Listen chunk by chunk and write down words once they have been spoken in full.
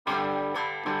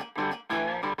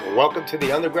Welcome to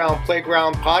the Underground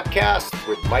Playground podcast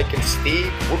with Mike and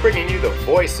Steve. We're bringing you the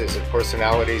voices and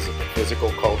personalities of the physical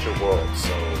culture world,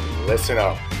 so listen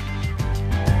up.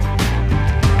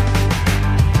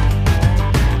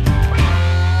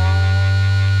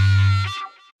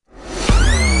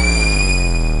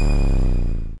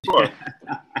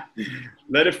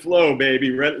 Let it flow, baby.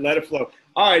 Let it flow.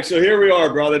 All right, so here we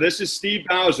are, brother. This is Steve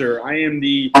Bowser. I am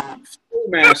the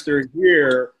schoolmaster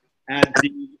here at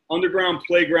the Underground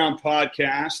Playground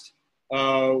podcast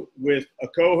with a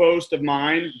co-host of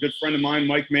mine, a good friend of mine,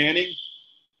 Mike Manning.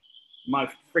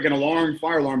 My freaking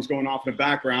fire alarm's going off in the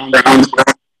background.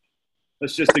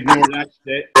 Let's just ignore that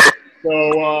shit.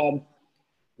 So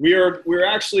we're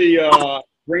actually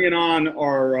bringing on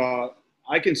our,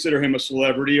 I consider him a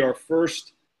celebrity, our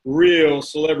first real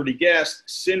celebrity guest,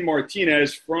 Sin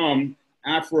Martinez from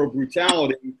Afro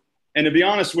Brutality. And to be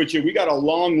honest with you, we got a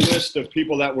long list of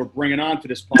people that we're bringing on to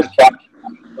this podcast.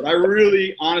 But I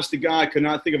really, honest to God, could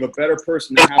not think of a better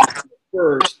person to have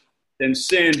first than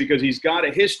Sin, because he's got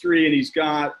a history and he's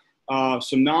got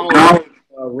some knowledge,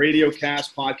 radio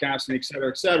cast, podcasting, et cetera,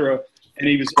 et cetera. And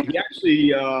he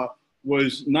actually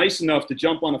was nice enough to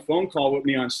jump on a phone call with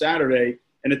me on Saturday.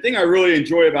 And the thing I really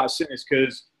enjoy about Sin is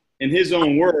because, in his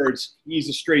own words, he's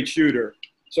a straight shooter.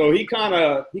 So he kind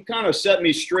of set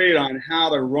me straight on how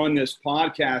to run this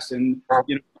podcast and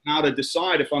how to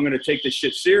decide if I'm going to take this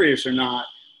shit serious or not.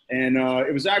 And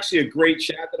it was actually a great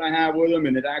chat that I had with him,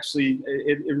 and it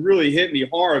really hit me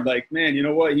hard. Like, man, you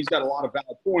know what? He's got a lot of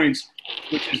valid points,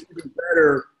 which is even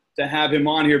better to have him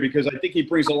on here because I think he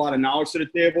brings a lot of knowledge to the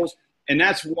tables, and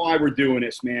that's why we're doing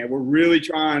this, man. We're really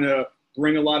trying to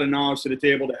bring a lot of knowledge to the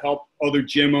table to help other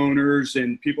gym owners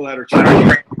and people that are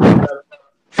trying.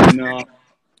 And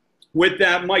with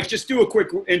that, Mike, just do a quick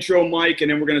intro, Mike,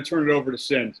 and then we're going to turn it over to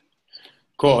Sin.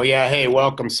 Cool. Yeah. Hey,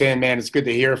 welcome, Sin, man. It's good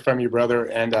to hear from you, brother.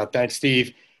 And thanks,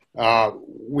 Steve.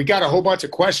 We got a whole bunch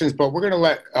of questions, but we're going to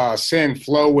let Sin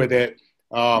flow with it.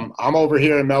 I'm over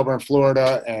here in Melbourne,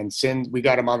 Florida, and Sin, we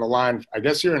got him on the line. I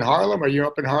guess you're in Harlem. Are you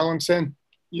up in Harlem, Sin?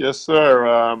 Yes, sir.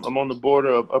 I'm on the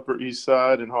border of Upper East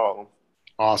Side in Harlem.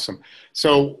 Awesome.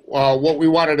 So what we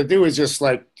wanted to do is just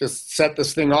set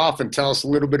this thing off and tell us a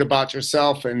little bit about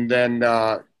yourself, and then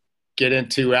get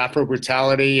into Afro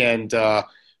Brutality and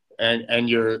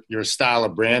your style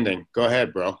of branding. Go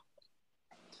ahead, bro.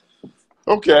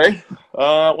 Okay.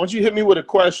 Why don't you hit me with a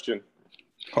question?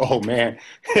 Oh man.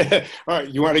 All right.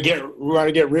 You want to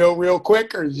get real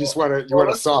quick, or you just want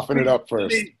to soften it up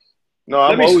first? No,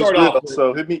 I'm always good.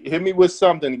 So hit me with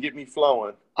something to get me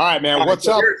flowing. All right, man. What's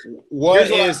up?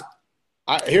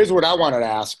 Here's what I wanted to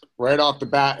ask right off the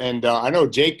bat, and I know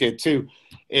Jake did too.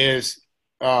 Is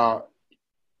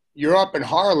you're up in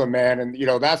Harlem, man, and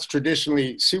that's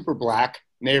traditionally super black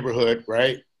neighborhood,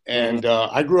 right? And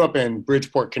I grew up in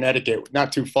Bridgeport, Connecticut,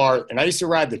 not too far, and I used to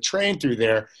ride the train through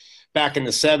there back in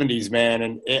the 70s, man.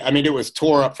 And it was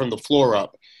tore up from the floor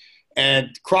up. And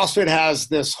CrossFit has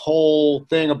this whole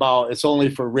thing about it's only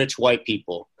for rich white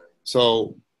people.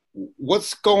 So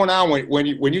what's going on when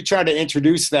you try to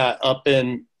introduce that up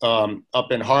in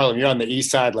Harlem? You're on the east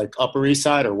side, like Upper East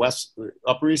Side or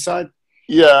Upper East Side?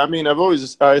 Yeah,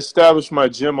 I established my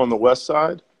gym on the west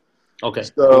side. Okay.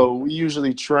 So we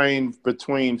usually train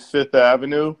between Fifth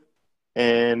Avenue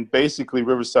and basically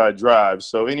Riverside Drive.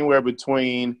 So anywhere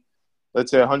between,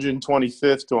 let's say,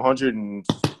 125th to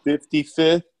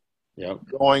 155th. Yep.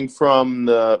 Going from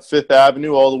the Fifth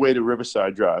Avenue all the way to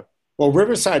Riverside Drive. Well,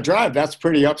 Riverside Drive, that's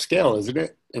pretty upscale, isn't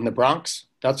it? In the Bronx?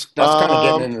 That's kind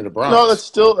of getting into the Bronx. No, that's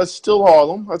still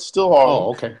Harlem. That's still Harlem.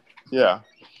 Oh, okay. Yeah.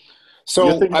 So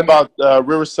you're thinking about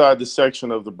Riverside, the section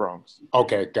of the Bronx.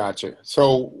 Okay, gotcha.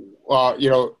 So,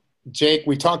 Jake,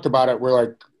 we talked about it. We're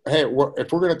like, hey,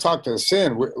 if we're going to talk to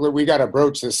Sin, we got to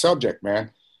broach this subject,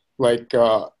 man. Like,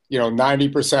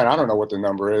 90%, I don't know what the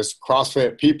number is,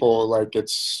 CrossFit people, like,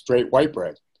 it's straight white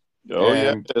bread. Oh,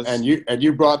 and, yeah. And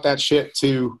you brought that shit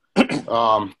to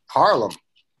Harlem,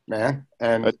 man.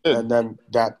 And then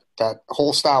that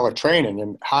whole style of training.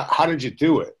 And how did you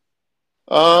do it?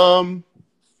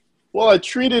 Well, I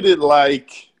treated it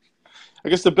like, I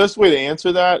guess the best way to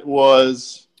answer that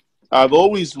was I've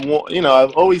always kind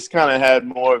of had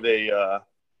more of a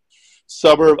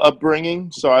suburb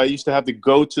upbringing. So I used to have to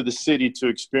go to the city to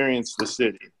experience the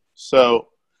city. So,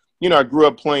 I grew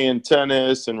up playing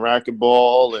tennis and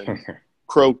racquetball and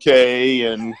croquet,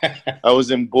 and I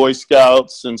was in Boy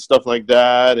Scouts and stuff like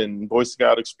that, and Boy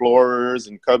Scout Explorers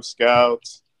and Cub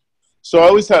Scouts. So I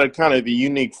always had a kind of a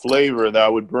unique flavor that I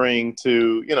would bring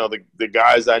to, the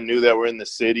guys I knew that were in the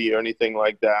city or anything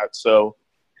like that. So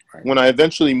when I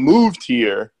eventually moved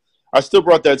here, I still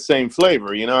brought that same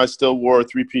flavor. You know, I still wore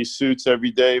 3-piece suits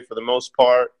every day for the most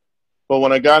part. But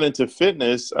when I got into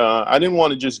fitness, I didn't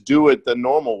want to just do it the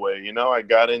normal way. You know, I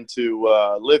got into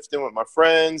lifting with my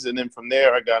friends, and then from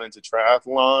there I got into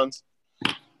triathlons.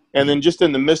 And then just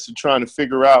in the midst of trying to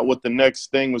figure out what the next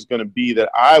thing was going to be that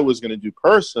I was going to do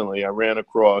personally, I ran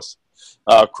across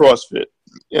CrossFit.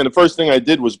 And the first thing I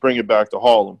did was bring it back to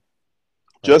Harlem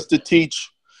just to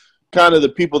teach kind of the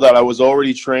people that I was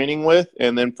already training with.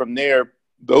 And then from there,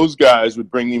 those guys would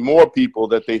bring me more people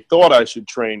that they thought I should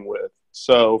train with.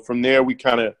 So from there, we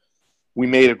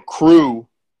made a crew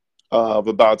of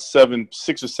about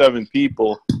 6 or 7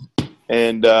 people.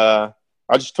 And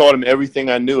I just taught them everything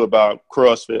I knew about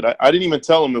CrossFit. I didn't even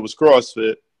tell them it was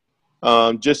CrossFit,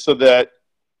 just so that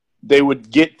they would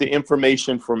get the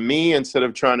information from me instead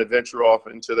of trying to venture off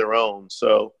into their own.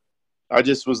 So I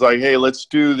just was like, hey, let's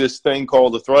do this thing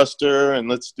called the thruster, and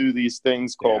let's do these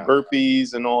things called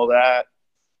burpees and all that.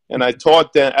 And I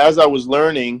taught them as I was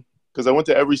learning, because I went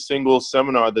to every single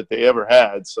seminar that they ever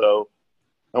had. So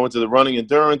I went to the running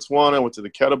endurance one. I went to the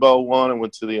kettlebell one. I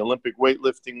went to the Olympic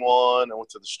weightlifting one. I went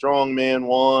to the strongman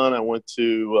one. I went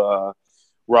to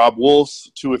Rob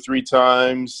Wolf's 2 or 3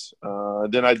 times.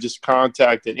 Then I just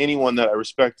contacted anyone that I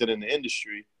respected in the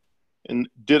industry and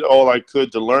did all I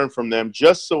could to learn from them,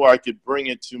 just so I could bring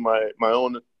it to my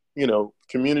own, you know,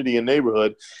 community and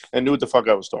neighborhood and knew what the fuck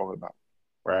I was talking about.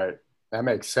 Right. That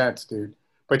makes sense, dude.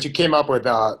 But you came up with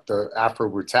the Afro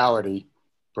Brutality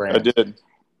brand. I did.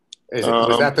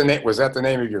 Was that the name? Was that the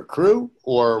name of your crew,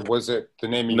 or was it the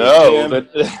name of No, your gym?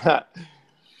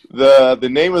 the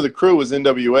name of the crew was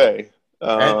NWA.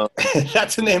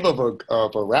 That's the name of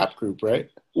a rap group, right?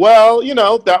 Well, you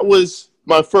know, that was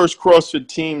my first CrossFit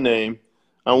team name.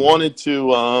 I wanted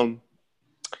to,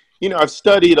 you know, I've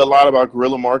studied a lot about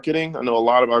guerrilla marketing. I know a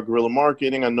lot about guerrilla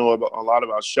marketing. I know a lot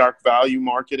about shock value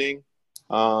marketing,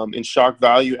 and shock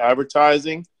value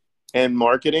advertising and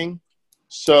marketing.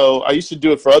 So I used to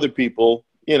do it for other people,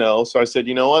 you know, so I said,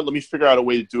 you know what, let me figure out a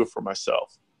way to do it for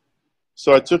myself.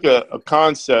 So I took a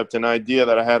concept, an idea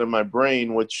that I had in my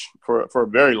brain, which for a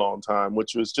very long time,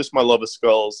 which was just my love of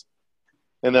skulls.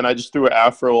 And then I just threw an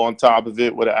afro on top of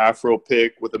it with an afro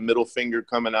pick with a middle finger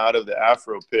coming out of the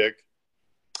afro pick.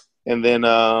 And then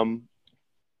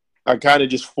I kind of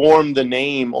just formed the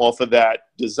name off of that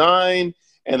design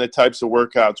and the types of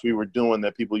workouts we were doing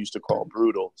that people used to call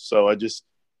brutal. So I just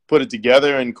put it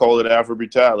together and called it Afro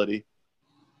Brutality.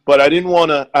 But I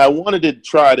wanted to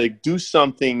try to do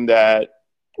something that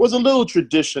was a little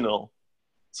traditional.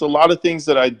 So a lot of things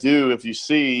that I do, if you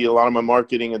see, a lot of my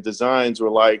marketing and designs were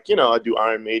like, you know, I do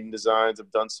Iron Maiden designs.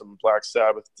 I've done some Black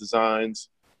Sabbath designs.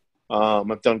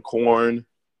 I've done Korn.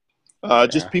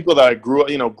 Just people that I grew up,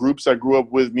 you know, groups I grew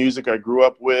up with, music I grew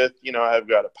up with. You know, I've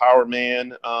got a Power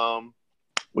Man,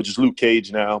 which is Luke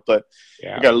Cage now, but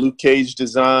I got a Luke Cage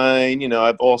design. You know,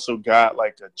 I've also got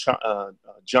like a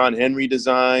John Henry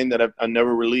design that I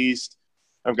never released.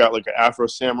 I've got like an Afro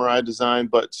Samurai design.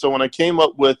 But so when I came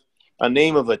up with a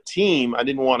name of a team, I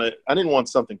didn't want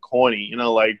something corny, you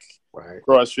know, like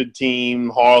CrossFit Team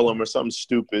Harlem or something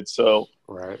stupid. So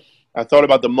I thought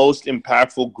about the most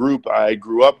impactful group I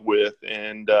grew up with,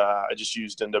 and I just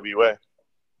used NWA.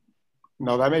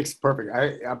 No, that makes perfect.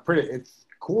 It's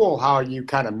cool how you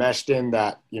kind of meshed in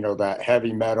that, you know, that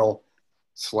heavy metal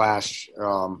 /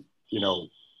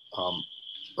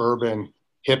 urban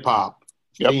hip hop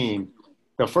theme.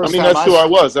 The first time that's who I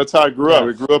was. That's how I grew up.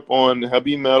 I grew up on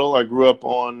heavy metal. I grew up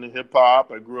on hip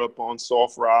hop. I grew up on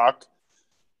soft rock.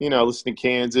 You know, I listened to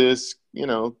Kansas, you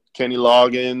know, Kenny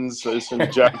Loggins. I listened to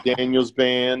Jack Daniels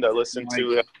Band. I listened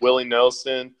to Willie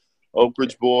Nelson, Oak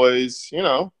Ridge Boys. You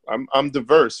know, I'm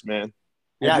diverse, man.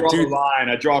 I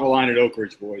draw the line at Oak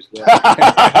Ridge Boys.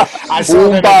 I saw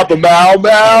them.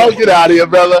 Get out of here,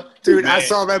 brother. Dude, I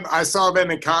saw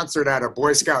them in concert at a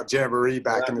Boy Scout Jamboree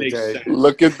back in the day. Sense.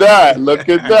 Look at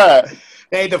that.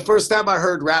 Hey, the first time I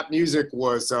heard rap music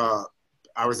was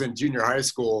I was in junior high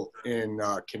school in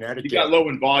Connecticut. You got low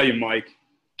in volume, Mike.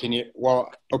 Can you?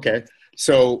 Well, okay.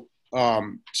 So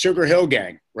Sugar Hill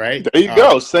Gang, right? There you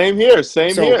go. Same here.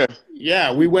 Here.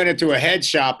 Yeah, we went into a head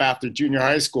shop after junior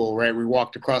high school, right? We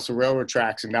walked across the railroad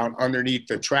tracks, and down underneath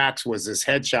the tracks was this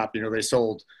head shop. You know, they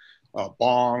sold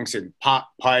bongs and pot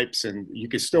pipes, and you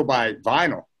could still buy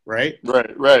vinyl, right?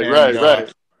 Right.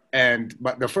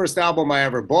 But the first album I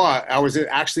ever bought, I was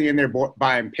actually in there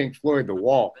buying Pink Floyd, The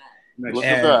Wall. Look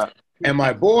at that. And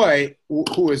my boy,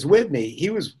 who was with me,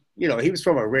 he was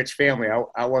from a rich family.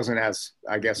 I wasn't as,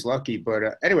 I guess, lucky.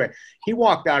 But anyway, he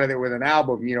walked out of there with an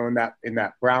album, you know, in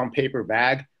that brown paper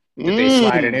bag that they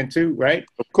slide it into, right?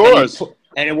 Of course.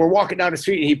 And we're walking down the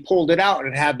street, and he pulled it out,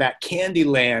 and it had that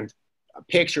Candyland a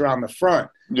picture on the front.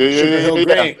 Yeah, Sugar Hill yeah.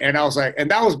 Gang. And I was like, and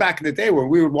that was back in the day when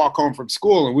we would walk home from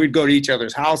school and we'd go to each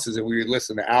other's houses and we would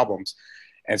listen to albums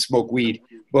and smoke weed.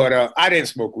 But I didn't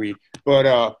smoke weed.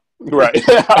 But right.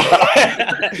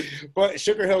 but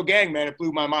Sugar Hill Gang, man, it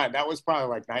blew my mind. That was probably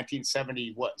like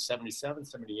 1970, 77,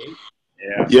 78?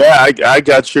 Yeah, I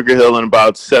got Sugar Hill in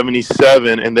about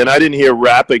 77, and then I didn't hear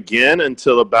rap again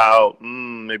until about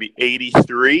maybe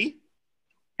 83,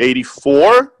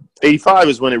 84. 85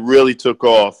 is when it really took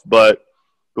off, but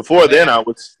before then I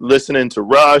was listening to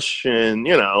Rush and,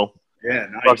 nice.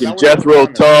 fucking Jethro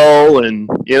Tull and,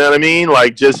 you know what I mean?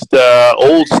 Like just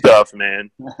old stuff,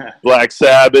 man. Black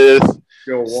Sabbath,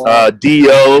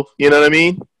 Dio, you know what I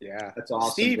mean? Yeah, that's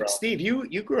awesome. Steve,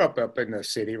 you grew up in the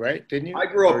city, right? Didn't you? I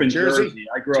grew up in Jersey.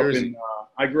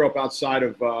 I grew up outside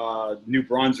of New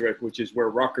Brunswick, which is where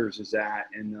Rutgers is at,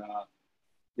 and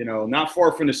not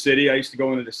far from the city. I used to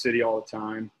go into the city all the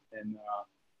time, and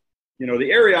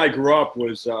the area I grew up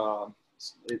was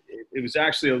it was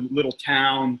actually a little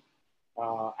town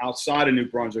outside of New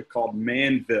Brunswick called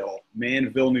Manville,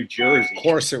 New Jersey. Of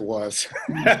course it was.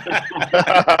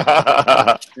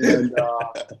 And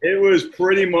it was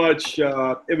pretty much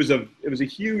it was a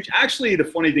huge. Actually, the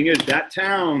funny thing is that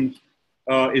town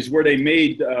is where they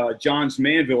made John's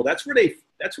Manville. That's where they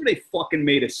fucking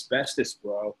made asbestos,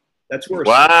 bro. That's where.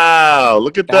 Wow!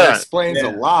 Look at that. That explains a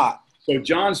lot. So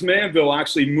John's Manville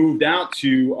actually moved out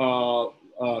to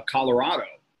Colorado.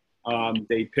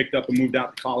 They picked up and moved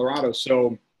out to Colorado.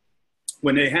 So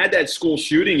when they had that school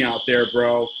shooting out there,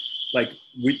 bro,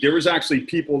 there was actually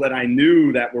people that I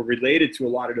knew that were related to a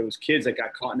lot of those kids that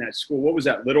got caught in that school. What was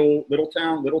that?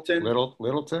 Littleton? Littleton?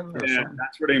 Yeah,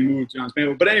 that's where they moved John's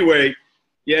Manville. But anyway,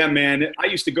 yeah, man, I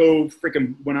used to go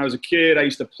freaking when I was a kid. I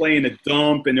used to play in the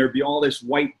dump, and there'd be all this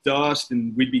white dust,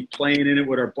 and we'd be playing in it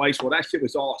with our bikes. Well, that shit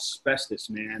was all asbestos,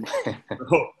 man.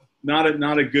 Not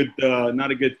a good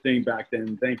thing back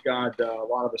then. Thank God a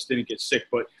lot of us didn't get sick,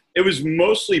 but it was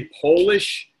mostly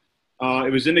Polish.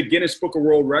 It was in the Guinness Book of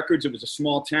World Records. It was a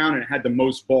small town, and it had the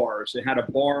most bars. It had a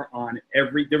bar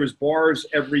there was bars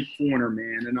every corner,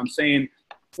 man. And I'm saying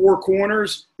 4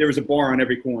 corners, there was a bar on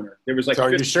every corner. There was like. So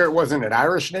are you sure it wasn't an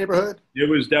Irish neighborhood? It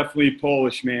was definitely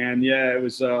Polish, man. Yeah, it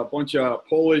was a bunch of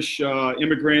Polish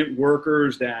immigrant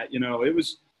workers that,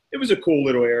 it was a cool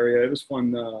little area. It was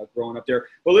fun growing up there.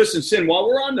 But listen, Sin, while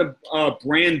we're on the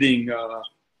branding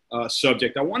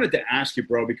subject, I wanted to ask you,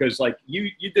 bro, because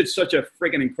you did such a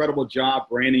freaking incredible job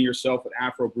branding yourself with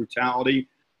Afro Brutality.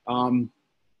 A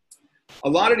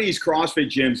lot of these CrossFit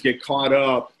gyms get caught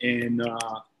up in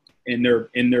their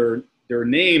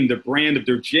name, the brand of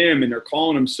their gym, and they're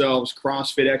calling themselves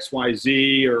CrossFit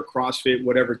XYZ or CrossFit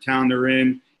whatever town they're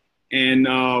in. And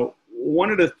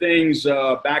one of the things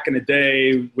back in the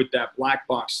day with that Black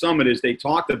Box Summit is they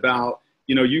talked about,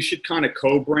 you should kind of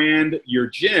co-brand your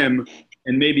gym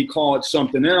and maybe call it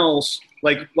something else.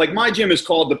 Like my gym is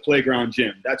called the Playground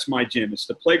Gym. That's my gym. It's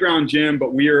the Playground Gym,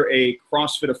 but we are a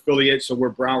CrossFit affiliate, so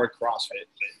we're Broward CrossFit.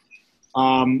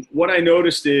 What I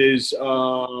noticed is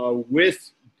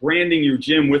with branding your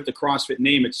gym with the CrossFit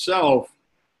name itself,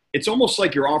 it's almost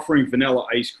like you're offering vanilla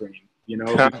ice cream.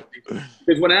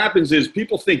 Because what happens is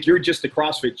people think you're just a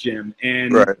CrossFit gym,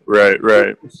 and right.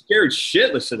 You're scared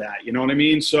shitless of that. You know what I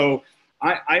mean? So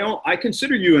I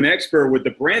consider you an expert with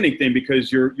the branding thing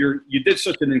because you did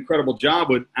such an incredible job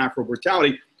with Afro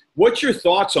Brutality. What's your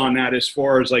thoughts on that as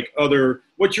far as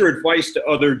what's your advice to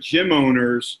other gym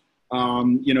owners?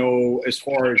 As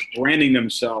far as branding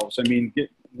themselves. I mean,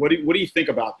 what do you think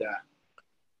about that?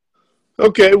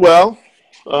 Okay, well,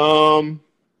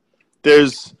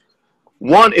 there's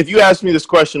one. If you asked me this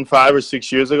question 5 or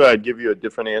 6 years ago, I'd give you a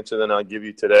different answer than I'll give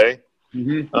you today.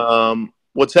 Mm-hmm.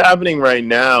 What's happening right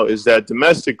now is that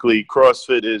domestically,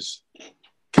 CrossFit is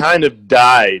kind of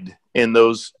died in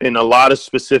a lot of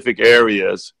specific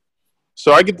areas.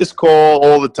 So I get this call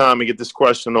all the time. I get this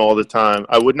question all the time.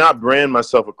 I would not brand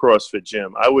myself a CrossFit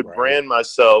gym. I would brand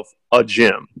myself a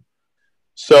gym.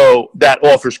 So that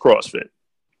offers CrossFit.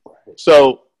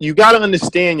 So you got to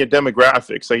understand your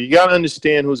demographics. You got to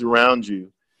understand who's around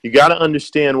you. You got to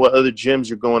understand what other gyms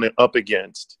you're going up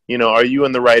against. Are you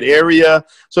in the right area?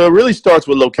 So it really starts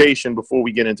with location before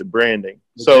we get into branding.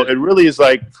 Okay. So it really is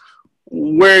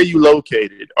where are you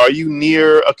located? Are you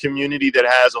near a community that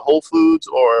has a Whole Foods,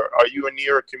 or are you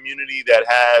near a community that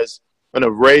has an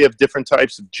array of different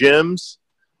types of gyms?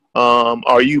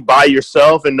 Are you by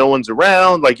yourself and no one's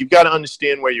around? You've got to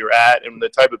understand where you're at and the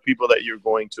type of people that you're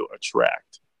going to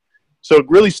attract. So it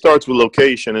really starts with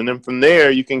location. And then from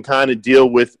there, you can kind of deal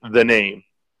with the name.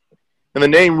 And the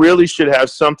name really should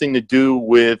have something to do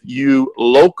with you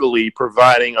locally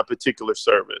providing a particular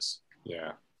service.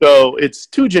 Yeah. So it's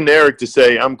too generic to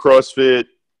say I'm CrossFit,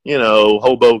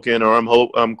 Hoboken, or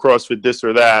I'm CrossFit this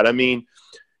or that. I mean,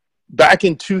 back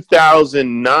in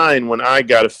 2009 when I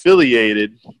got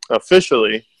affiliated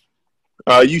officially,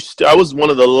 I was one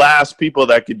of the last people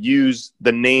that could use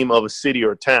the name of a city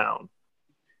or town.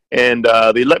 And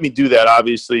they let me do that,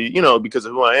 obviously, because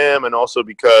of who I am and also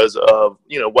because of,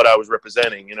 what I was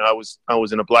representing. I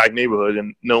was in a black neighborhood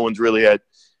and no one's really had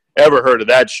ever heard of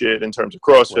that shit in terms of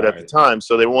CrossFit at the time.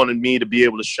 So they wanted me to be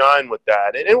able to shine with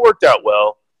that. And it worked out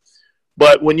well.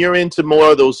 But when you're into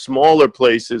more of those smaller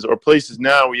places or places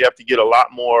now where you have to get a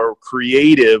lot more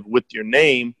creative with your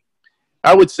name,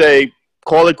 I would say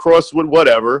call it CrossFit,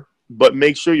 whatever, but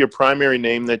make sure your primary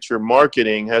name that you're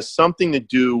marketing has something to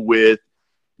do with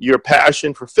your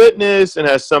passion for fitness and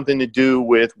has something to do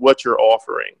with what you're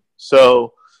offering.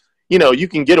 So, you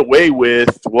can get away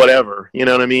with whatever, you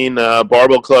know what I mean?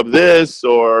 Barbell Club this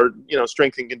or,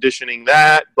 strength and conditioning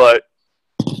that. But,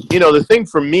 the thing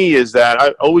for me is that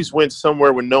I always went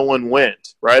somewhere where no one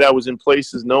went, right? I was in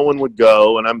places no one would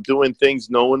go and I'm doing things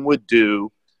no one would do.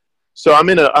 So I'm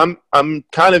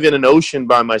kind of in an ocean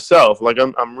by myself. Like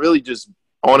I'm really just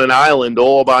on an island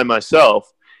all by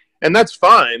myself. And that's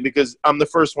fine because I'm the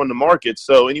first one to market.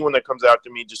 So anyone that comes after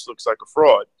me just looks like a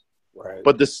fraud. Right.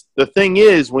 But the thing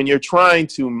is, when you're trying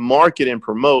to market and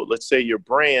promote, let's say your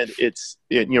brand,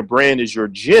 your brand is your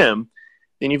gym,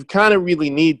 then you kind of really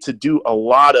need to do a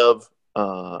lot of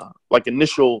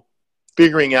initial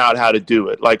figuring out how to do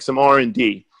it, like some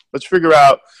R&D. Let's figure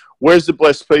out where's the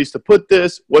best place to put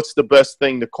this, what's the best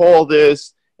thing to call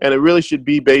this, and it really should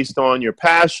be based on your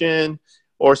passion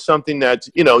or something that's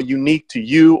unique to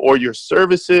you or your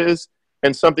services,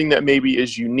 and something that maybe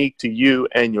is unique to you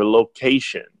and your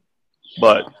location.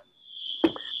 But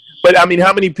I mean,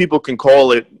 how many people can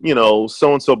call it,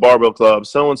 so-and-so barbell club,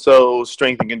 so-and-so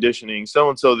strength and conditioning,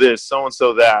 so-and-so this,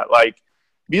 so-and-so that? Like,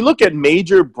 if you look at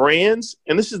major brands,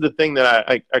 and this is the thing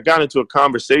that I got into a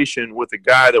conversation with a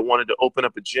guy that wanted to open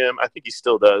up a gym. I think he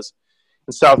still does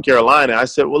in South Carolina. I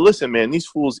said, well, listen, man, these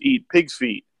fools eat pig's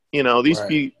feet.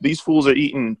 These fools are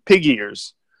eating pig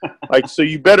ears. So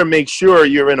you better make sure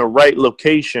you're in a right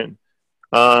location.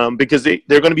 Because they're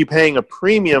going to be paying a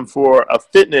premium for a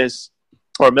fitness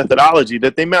or a methodology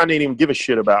that they might not even give a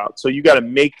shit about. So you got to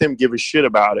make them give a shit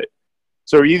about it.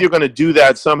 So you're either going to do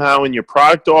that somehow in your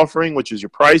product offering, which is your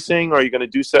pricing, or you're going to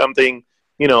do something,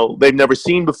 they've never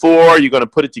seen before. You're going to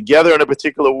put it together in a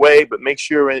particular way, but make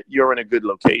sure you're in a good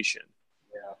location.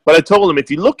 Yeah. But I told them, if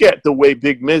you look at the way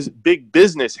big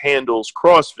business handles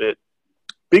CrossFit,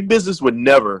 big business would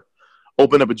never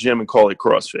open up a gym and call it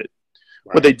CrossFit.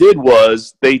 Right. What they did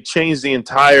was they changed the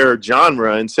entire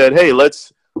genre and said, hey,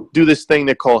 let's do this thing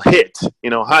they call HIIT,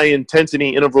 high intensity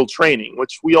interval training,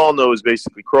 which we all know is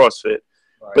basically CrossFit.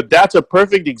 Right. But that's a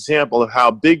perfect example of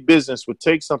how big business would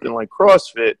take something like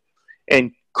CrossFit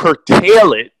and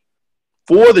curtail it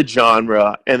for the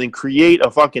genre and then create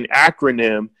a fucking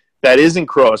acronym that isn't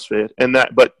CrossFit and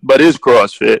that but is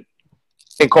CrossFit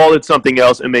and call it something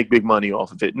else and make big money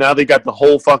off of it. Now they got the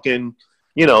whole fucking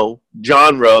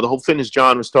genre, the whole fitness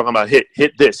genre is talking about hit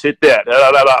this, hit that,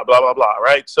 blah, blah, blah, blah, blah, blah,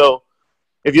 right? So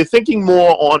if you're thinking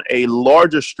more on a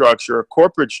larger structure, a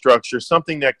corporate structure,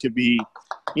 something that could be,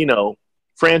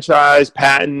 franchise,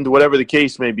 patent, whatever the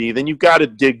case may be, then you've got to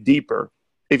dig deeper.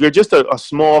 If you're just a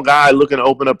small guy looking to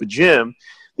open up a gym,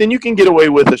 then you can get away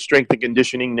with a strength and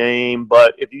conditioning name.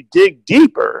 But if you dig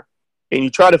deeper and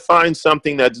you try to find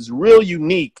something that is real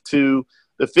unique to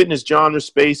the fitness genre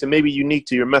space and maybe unique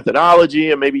to your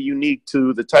methodology and maybe unique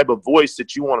to the type of voice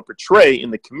that you want to portray in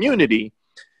the community,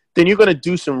 then you're going to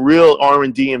do some real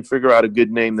R&D and figure out a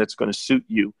good name that's going to suit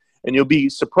you. And you'll be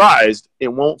surprised. It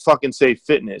won't fucking say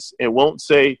fitness. It won't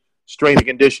say strength and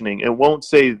conditioning. It won't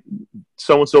say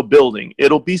so-and-so building.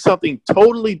 It'll be something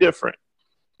totally different.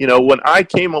 When I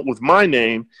came up with my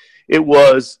name, it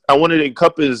was, I wanted to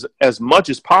encompass as much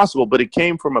as possible, but it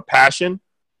came from a passion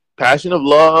of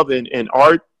love and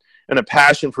art and a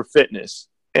passion for fitness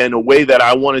and a way that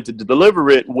I wanted to deliver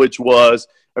it, which was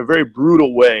a very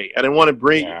brutal way. I didn't want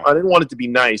it to be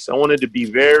nice. I wanted it to be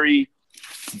very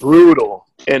brutal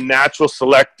and natural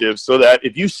selective so that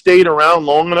if you stayed around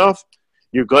long enough,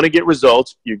 you're going to get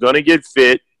results, you're going to get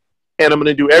fit, and I'm going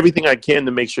to do everything I can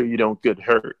to make sure you don't get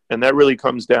hurt. And that really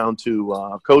comes down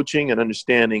to coaching and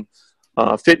understanding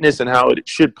fitness and how it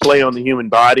should play on the human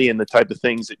body and the type of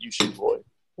things that you should avoid.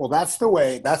 Well, that's the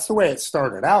way it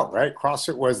started out, right?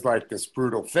 CrossFit was like this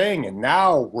brutal thing, and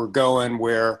now we're going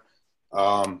where,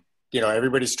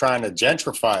 everybody's trying to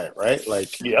gentrify it, right?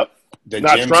 Like, yep. They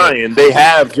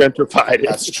have gentrified it.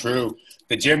 That's true.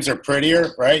 The gyms are prettier,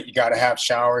 right? You got to have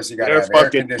showers. You got to have air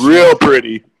conditioning. Real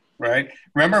pretty. right?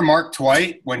 Remember Mark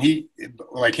Twight when he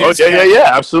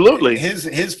absolutely.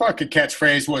 His fucking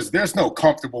catchphrase was, "There's no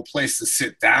comfortable place to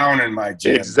sit down in my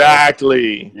gym."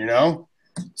 Exactly. You know?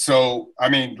 So, I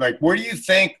mean, like, where do you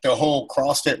think the whole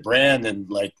CrossFit brand and,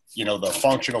 like, you know, the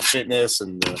functional fitness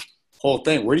and the whole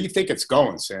thing, where do you think it's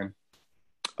going, Sam?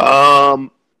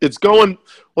 It's going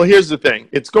 – well, here's the thing.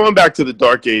 It's going back to the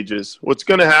dark ages. What's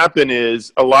going to happen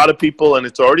is a lot of people, and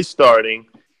it's already starting,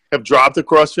 have dropped the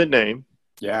CrossFit name.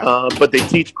 Yeah. But they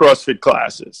teach CrossFit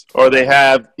classes, or they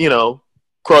have, you know,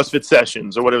 CrossFit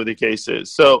sessions or whatever the case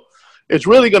is. So it's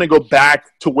really going to go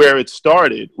back to where it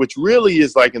started, which really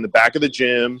is like in the back of the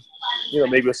gym, you know,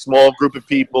 maybe a small group of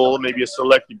people, maybe a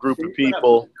selected group of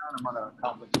people.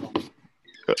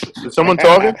 Is someone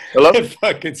talking? Hello?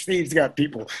 Fucking Steve's got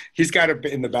people. He's got it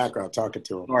in the background talking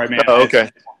to him. All right, man. Oh, okay.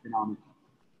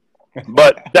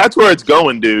 But that's where it's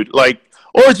going, dude. Like,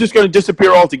 or it's just going to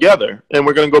disappear altogether, and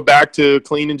we're going to go back to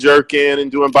clean and jerking and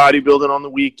doing bodybuilding on the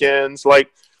weekends. Like,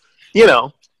 you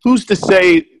know, who's to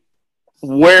say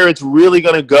where it's really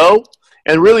going to go?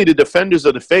 And really, the defenders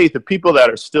of the faith, the people that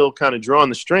are still kind of drawing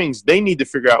the strings, they need to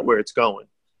figure out where it's going.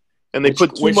 And they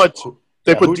put too much.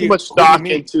 They put too much stock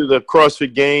into the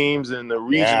CrossFit Games and the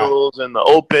regionals and the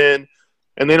Open,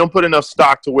 and they don't put enough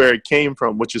stock to where it came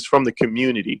from, which is from the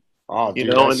community. Oh,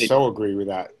 dude, I so agree with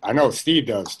that. I know Steve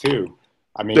does too.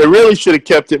 I mean, they really should have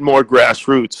kept it more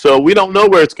grassroots. So we don't know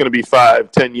where it's going to be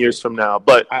 5-10 years from now.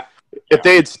 But if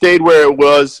they had stayed where it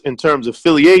was in terms of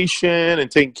affiliation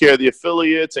and taking care of the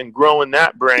affiliates and growing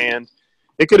that brand,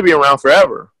 it could be around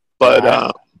forever. But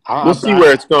we'll see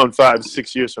where it's going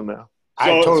 5-6 years from now.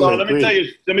 So let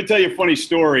me tell you a funny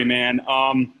story, man.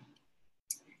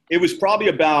 It was probably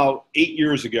about 8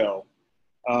 years ago.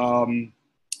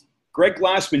 Greg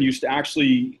Glassman used to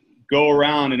actually go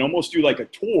around and almost do like a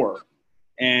tour.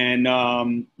 And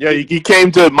he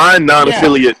came to my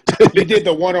non-affiliate. You did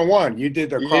the 101. You did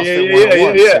the CrossFit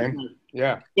 101.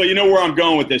 Yeah. So you know where I'm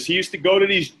going with this. He used to go to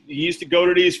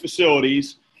these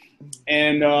facilities,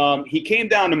 and he came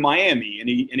down to Miami, and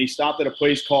he stopped at a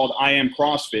place called I Am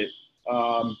CrossFit.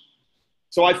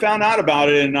 So I found out about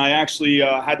it, and I actually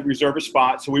had to reserve a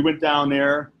spot. So we went down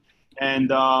there, and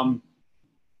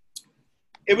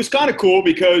it was kind of cool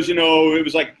because, you know, it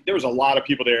was like there was a lot of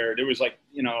people there. There was like,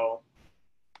 you know,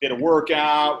 did a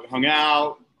workout, hung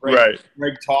out. Greg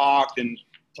talked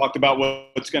about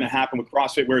what's going to happen with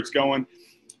CrossFit, where it's going.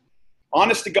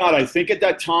 Honest to God, I think at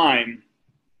that time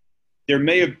there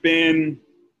may have been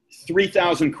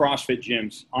 3,000 CrossFit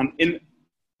gyms in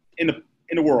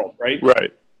the world, right?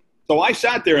 Right. So I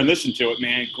sat there and listened to it,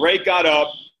 man. Greg got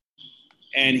up,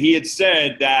 and he had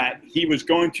said that he was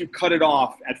going to cut it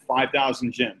off at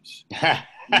 5,000 gyms.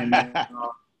 And,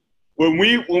 when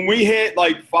we hit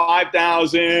like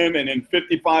 5,000 and then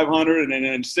 5,500 and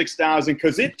then 6,000,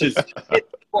 because it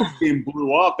fucking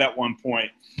blew up at one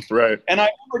point. Right. And I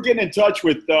remember getting in touch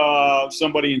with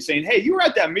somebody and saying, "Hey, you were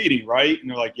at that meeting, right?" And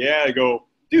they're like, "Yeah." I go,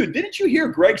 "Dude, didn't you hear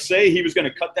Greg say he was going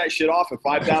to cut that shit off at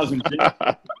 5,000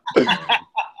 gyms?"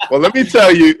 Well, let me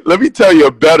tell you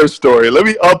a better story. Let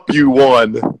me up you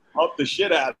one. Up the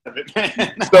shit out of it,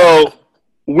 man. So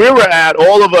we were at,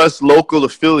 all of us local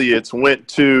affiliates went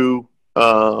to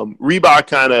Reebok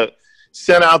kind of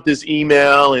sent out this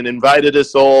email and invited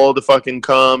us all to fucking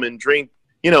come and drink,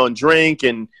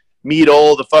 and meet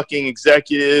all the fucking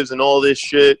executives and all this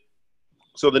shit.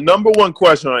 So the number one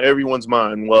question on everyone's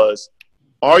mind was,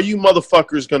 are you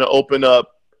motherfuckers going to open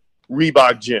up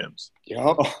Reebok gyms?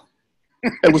 Yep.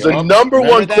 It was the number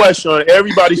one question on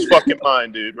everybody's fucking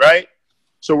mind, dude, right?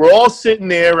 So we're all sitting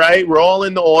there, right? We're all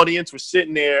in the audience. We're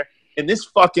sitting there. And this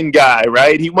fucking guy,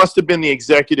 right? He must have been the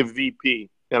executive VP,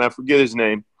 and I forget his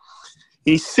name.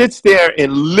 He sits there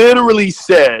and literally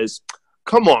says,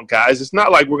 "Come on, guys. It's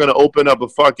not like we're going to open up a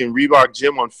fucking Reebok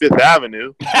gym on Fifth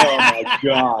Avenue." Oh, my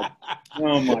God.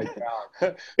 Oh, my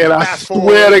God. And I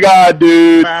swear to God,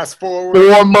 dude, fast forward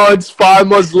 5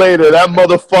 months later, that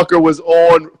motherfucker was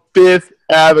on Fifth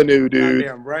Avenue, dude.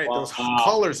 Damn right. Wow. Those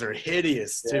colors are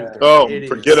hideous, too. Yeah. Hideous.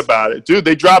 Forget about it. Dude,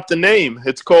 they dropped the name.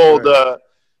 It's called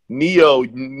Neo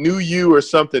U or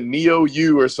something. Neo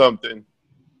U or something.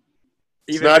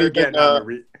 It's not even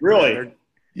really.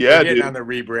 Yeah, getting dude. on the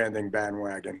rebranding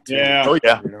bandwagon. Too. Yeah. Oh,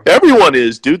 yeah. Everyone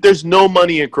is, dude. There's no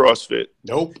money in CrossFit.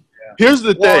 Nope. Yeah. Here's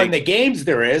the thing. In the games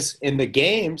there is. In the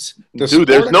games, dude,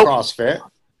 there's no CrossFit.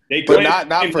 But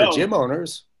not for gym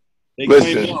owners.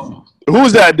 Listen, who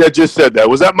was that just said that?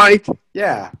 Was that Mike?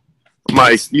 Yeah.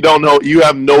 Mike, you don't know. You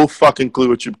have no fucking clue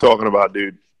what you're talking about,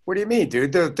 dude. What do you mean,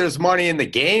 dude? There's money in the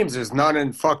games. There's none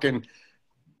in fucking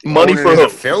money for who?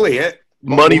 Affiliate.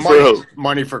 Money for who?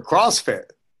 Money for CrossFit.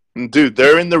 Dude,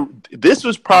 they're in the. This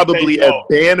was probably a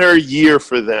banner year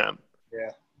for them.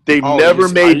 Yeah, they've never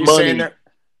made money.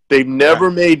 They've never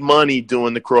made money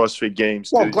doing the CrossFit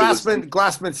Games. Well,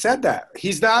 Glassman said that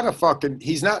he's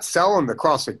not selling the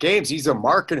CrossFit Games. He's a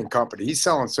marketing company. He's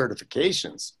selling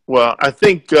certifications. Well, I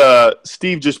think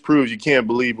Steve just proves you can't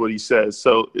believe what he says.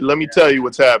 So let me tell you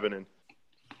what's happening.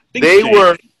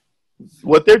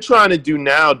 What they're trying to do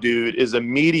now, dude, is a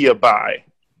media buy.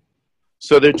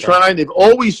 So they've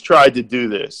always tried to do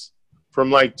this from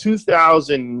like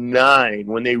 2009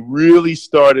 when they really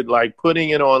started like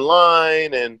putting it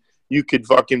online and you could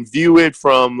fucking view it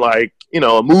from like,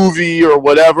 a movie or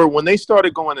whatever. When they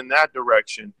started going in that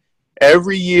direction,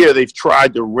 every year they've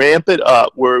tried to ramp it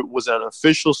up where it was an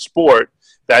official sport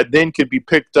that then could be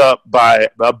picked up by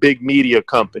a big media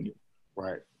company.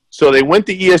 Right. So they went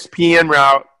the ESPN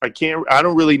route. I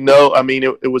don't really know. I mean,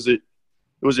 it was a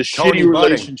shitty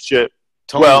relationship.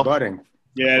 Tony Budding.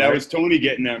 Yeah, that was Tony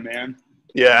getting them, man.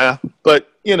 Yeah, but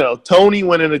Tony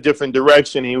went in a different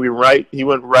direction. He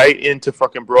went right into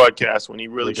fucking broadcast when he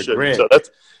really shouldn't. So that's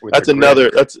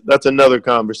another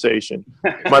conversation.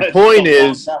 My point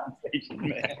is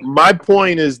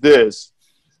this: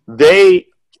 they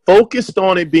focused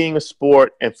on it being a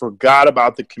sport and forgot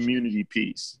about the community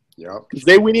piece. Yeah,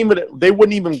 they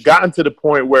wouldn't even gotten to the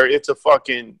point where it's a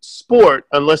fucking sport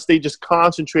unless they just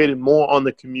concentrated more on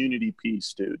the community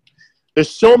piece, dude. There's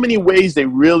so many ways they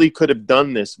really could have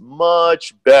done this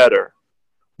much better,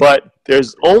 but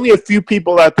there's only a few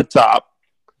people at the top,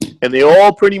 and they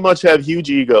all pretty much have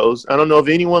huge egos. I don't know if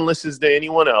anyone listens to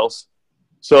anyone else,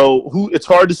 so it's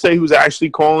hard to say who's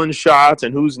actually calling shots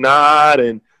and who's not,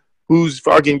 and who's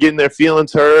fucking getting their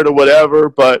feelings hurt or whatever.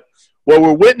 But what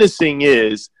we're witnessing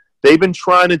is they've been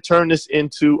trying to turn this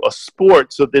into a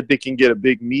sport so that they can get a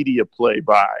big media play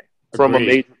by from a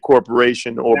major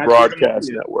corporation or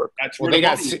broadcast network. Well, they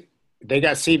got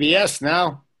CBS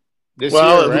now this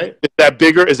year, right? Is that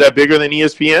bigger? Is that bigger than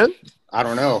ESPN? I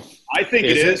don't know. I think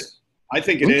it is. I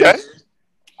think it is.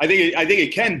 I think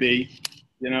it can be.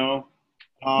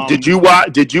 Did you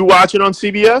watch it on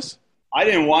CBS? I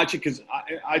didn't watch it because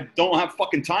I don't have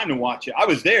fucking time to watch it. I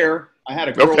was there. I had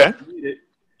a girl read it.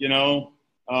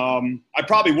 I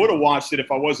probably would have watched it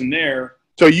if I wasn't there.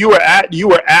 So you were at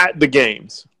the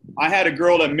games. I had a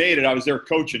girl that made it. I was there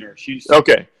coaching her. She's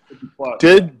okay.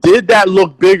 50+. Did that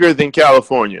look bigger than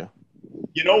California?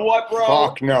 You know what, bro?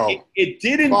 Fuck no. It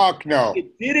didn't. Fuck no.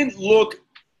 It didn't look.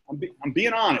 I'm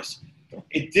being honest.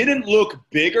 It didn't look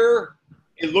bigger.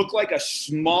 It looked like a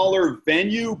smaller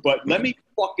venue. But let me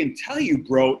fucking tell you,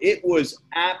 bro, it was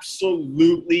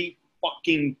absolutely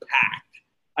fucking packed.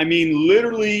 I mean,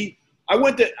 literally.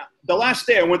 The last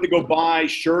day I went to go buy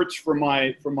shirts for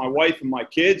my wife and my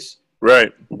kids.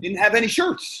 Right. Didn't have any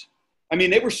shirts. I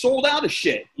mean, they were sold out of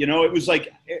shit. It was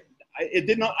like I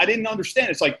didn't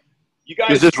understand. It's like you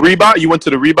guys. Is this Reebok? You went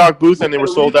to the Reebok booth and they were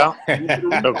sold out. Okay.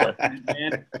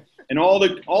 And all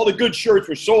the good shirts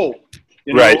were sold.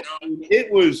 Right.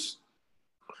 It was.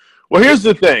 Well, here's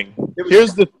the thing.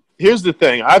 Here's the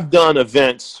thing. I've done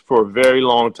events for a very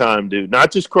long time, dude.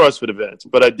 Not just CrossFit events,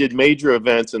 but I did major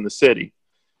events in the city.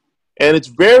 And it's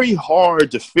very hard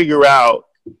to figure out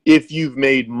if you've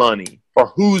made money or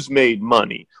who's made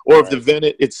money or if the event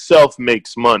itself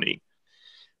makes money.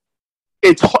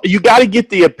 You got to get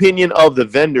the opinion of the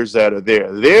vendors that are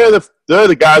there. They're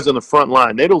the guys on the front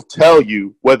line. They'll tell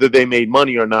you whether they made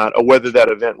money or not or whether that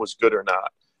event was good or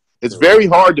not. It's very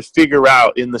hard to figure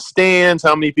out in the stands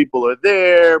how many people are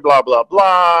there, blah, blah,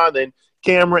 blah, then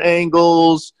camera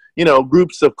angles,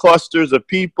 groups of clusters of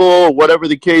people, whatever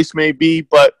the case may be.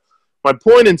 But my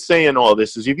point in saying all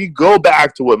this is if you go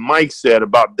back to what Mike said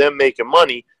about them making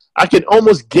money, I can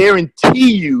almost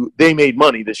guarantee you they made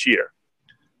money this year.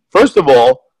 First of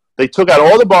all, they took out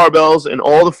all the barbells and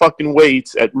all the fucking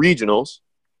weights at regionals,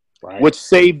 which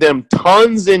saved them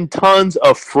tons and tons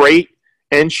of freight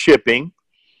and shipping.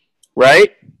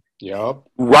 Right? Yep.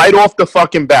 Right off the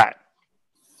fucking bat.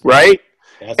 Right?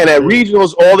 At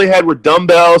regionals, all they had were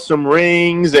dumbbells, some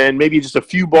rings, and maybe just a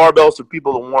few barbells for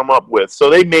people to warm up with.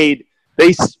 So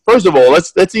first of all,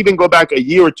 let's even go back a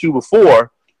year or two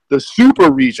before the super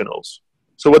regionals.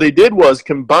 So what they did was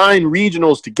combine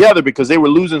regionals together because they were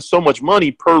losing so much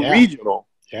money per regional.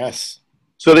 Yes.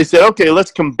 So they said, okay,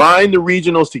 let's combine the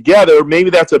regionals together. Maybe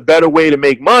that's a better way to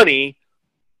make money.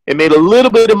 It made a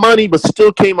little bit of money, but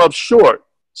still came up short.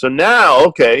 So now,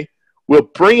 okay, we'll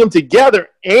bring them together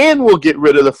and we'll get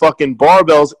rid of the fucking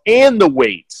barbells and the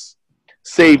weights.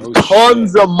 Save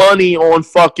tons of money on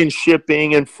fucking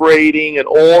shipping and freighting and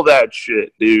all that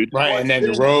shit, dude. Right, and then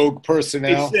the rogue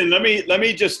personnel. Let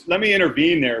me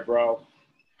intervene there, bro.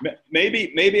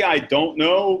 maybe I don't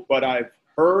know, but I've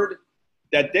heard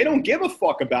that they don't give a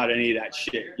fuck about any of that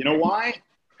shit. You know why?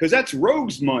 Because that's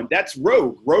Rogue's money. That's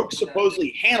Rogue. Rogue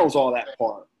supposedly handles all that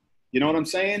part. You know what I'm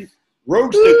saying?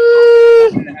 Rogue's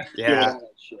the Yeah.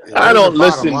 I don't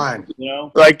listen. you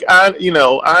know? Like I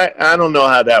don't know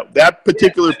how that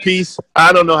particular piece.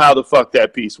 I don't know how the fuck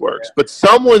that piece works. But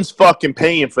someone's fucking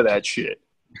paying for that shit.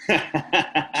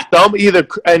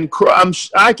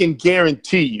 I can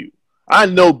guarantee you. I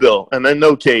know Bill and I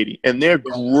know Katie, and they're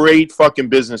great fucking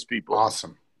business people.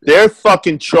 Awesome. They're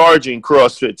fucking charging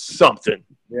CrossFit something.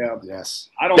 Yeah. Yes.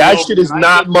 I don't That know, shit is man.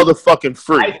 not motherfucking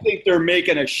free. I think they're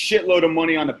making a shitload of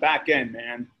money on the back end,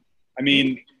 man. I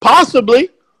mean, Possibly.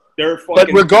 they're fucking.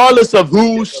 But regardless of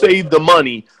who saved the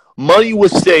money, money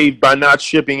was saved by not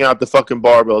shipping out the fucking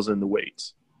barbells and the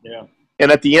weights. Yeah.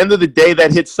 And at the end of the day,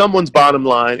 that hit someone's bottom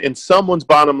line, and someone's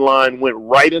bottom line went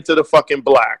right into the fucking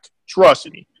black. Trust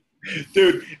me.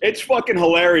 Dude, it's fucking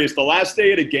hilarious. The last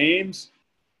day of the games,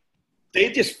 they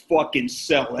just fucking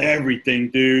sell everything,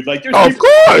 dude. Like, there's Of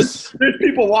course. There's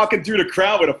people walking through the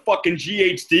crowd with a fucking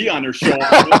GHD on their shoulder.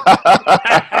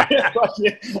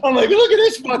 I'm like, look at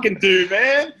this fucking dude,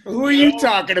 man. Who are you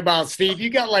talking about, Steve? You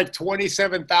got like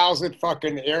 27,000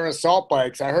 fucking air assault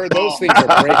bikes. I heard those things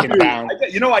are breaking down.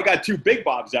 I got 2 big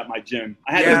bobs at my gym.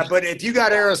 But if you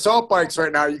got air assault bikes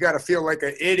right now, you got to feel like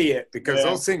an idiot because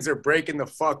those things are breaking the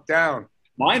fuck down.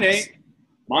 Mine ain't.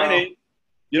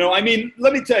 You know, I mean,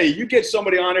 let me tell you, you get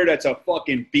somebody on there that's a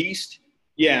fucking beast.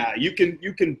 Yeah, you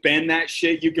can bend that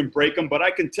shit, you can break them, but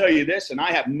I can tell you this, and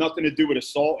I have nothing to do with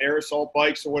air assault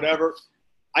bikes or whatever.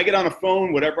 I get on a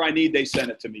phone, whatever I need, they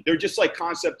send it to me. They're just like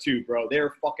Concept 2, bro.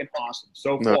 They're fucking awesome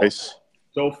so far. Nice.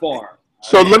 So far.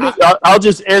 So I'll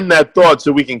just end that thought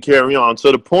so we can carry on.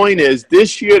 So the point is,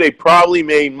 this year they probably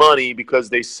made money because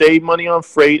they saved money on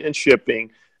freight and shipping.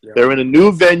 Yeah. They're in a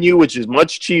new venue, which is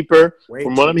much cheaper.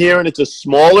 From what I'm hearing, it's a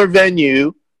smaller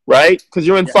venue, right? Because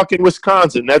you're in fucking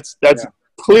Wisconsin. That's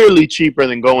clearly cheaper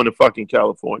than going to fucking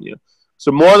California.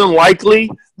 So more than likely,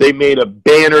 they made a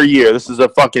banner year. This is a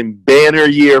fucking banner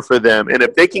year for them. And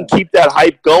if they can keep that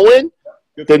hype going,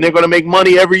 then they're going to make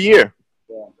money every year.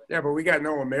 Yeah, but we got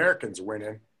no Americans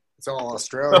winning. It's all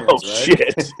Australians, oh, right?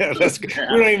 Shit.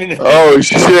 We don't even know. Oh,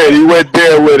 shit. He went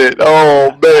there with it.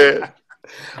 Oh, man.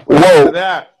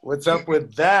 Whoa. What's up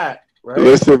with that? Right?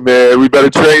 Listen, man, we better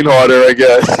train harder, I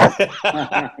guess.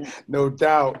 No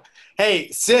doubt. Hey,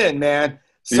 Sin, man.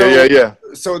 So, yeah.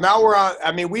 So now we're on.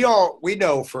 I mean, we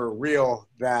know for real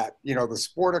that, you know, the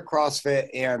sport of CrossFit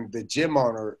and the gym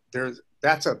owner,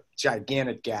 that's a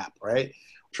gigantic gap, right?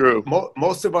 True.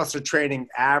 Most of us are training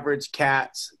average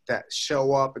cats that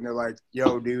show up and they're like,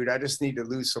 yo, dude, I just need to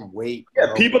lose some weight.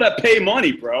 Yeah, people that pay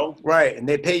money, bro. Right. And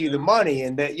they pay you the money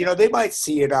and that, you know, they might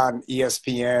see it on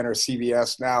ESPN or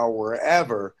CBS Now or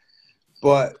wherever.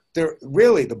 But they're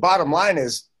really, the bottom line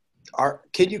is,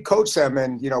 can you coach them?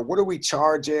 And, you know, what are we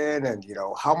charging? And, you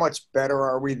know, how much better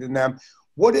are we than them?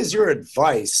 What is your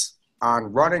advice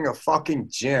on running a fucking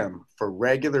gym for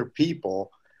regular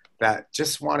people that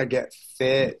just want to get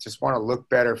fit, just want to look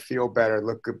better, feel better,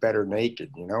 look better naked?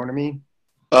 You know what I mean?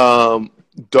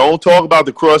 Don't talk about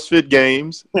the CrossFit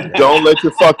Games. Don't let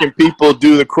your fucking people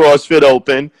do the CrossFit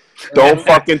Open. Don't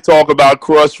fucking talk about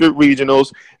CrossFit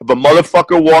Regionals. If a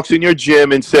motherfucker walks in your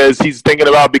gym and says he's thinking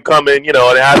about becoming, you know,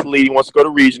 an athlete, he wants to go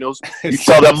to regionals, you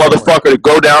tell that motherfucker to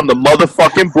go down the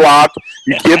motherfucking block.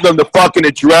 You give them the fucking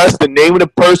address, the name of the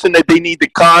person that they need to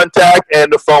contact,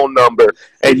 and the phone number.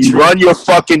 And you run your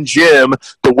fucking gym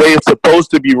the way it's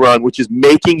supposed to be run, which is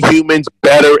making humans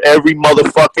better every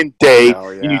motherfucking day.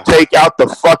 Yeah. And you take out the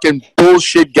fucking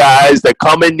bullshit guys that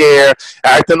come in there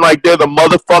acting like they're the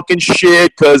motherfucking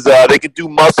shit because they can do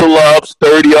muscle ups,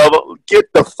 30 of them. Get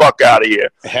the fuck out of here.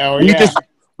 Hell yeah.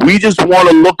 We just want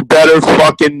to look better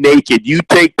fucking naked. You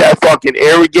take that fucking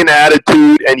arrogant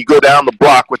attitude and you go down the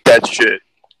block with that shit.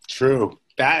 True.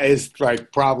 That is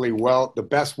like probably the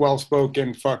best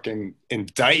well-spoken fucking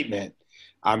indictment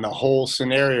on the whole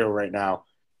scenario right now.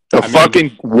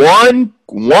 One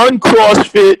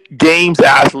CrossFit Games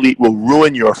athlete will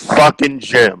ruin your fucking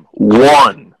gym.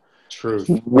 One. Truth.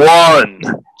 One.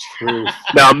 Truth.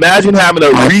 Now imagine having a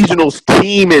regionals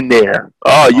team in there.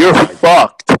 Oh, you're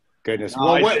fucked. Goodness.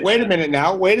 Well, wait a minute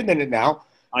now.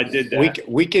 I did that.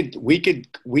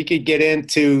 We could get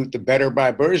into the Better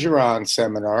by Bergeron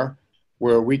seminar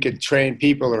where we could train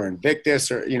people or Invictus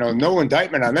or, you know, no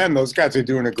indictment on them. Those guys are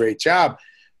doing a great job.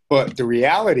 But the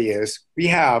reality is we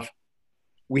have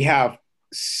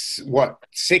what,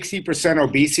 60%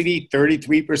 obesity,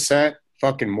 33%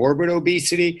 fucking morbid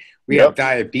obesity. We have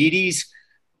diabetes.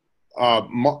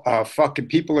 fucking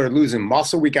people are losing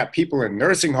muscle. We got people in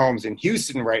nursing homes in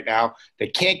Houston right now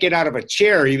that can't get out of a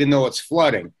chair even though it's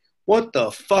flooding. What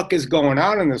the fuck is going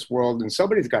on in this world? And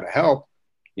somebody's got to help,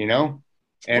 you know?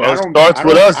 And well, it starts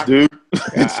with us, dude.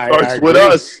 It starts with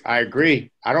us. I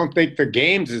agree. I don't think the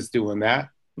games is doing that.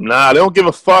 Nah, they don't give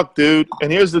a fuck, dude.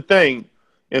 And here's the thing.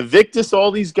 Invictus,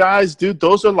 all these guys, dude,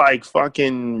 those are like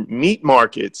fucking meat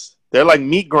markets. They're like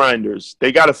meat grinders.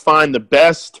 They got to find the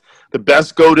best. The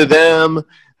best go to them.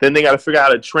 Then they got to figure out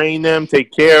how to train them,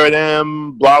 take care of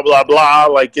them, blah, blah, blah.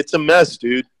 Like, it's a mess,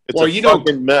 dude. It's a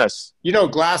fucking mess. You know,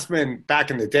 Glassman,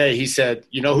 back in the day, he said,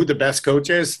 you know who the best coach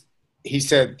is? He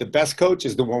said the best coach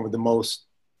is the one with the most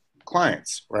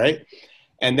clients, right?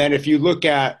 And then if you look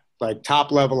at, like,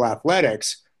 top-level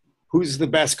athletics, who's the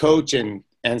best coach in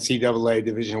NCAA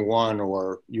Division I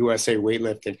or USA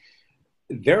weightlifting?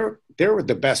 They're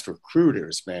the best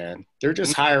recruiters, man. They're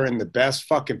just hiring the best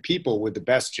fucking people with the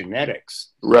best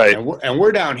genetics. Right. And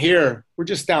we're down here. We're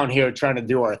just down here trying to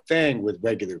do our thing with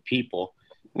regular people.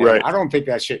 And right. I don't think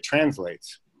that shit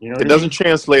translates. You know, it doesn't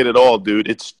translate at all, dude.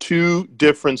 It's two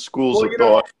different schools of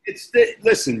thought.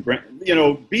 Listen, Brent. You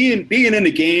know, being in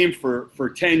the game for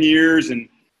 10 years and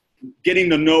getting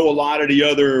to know a lot of the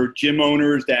other gym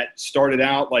owners that started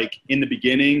out like in the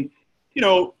beginning. You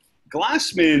know,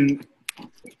 Glassman,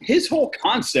 his whole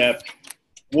concept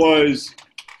was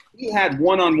he had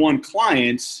one-on-one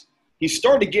clients. He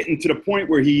started getting to the point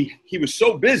where he was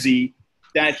so busy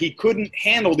that he couldn't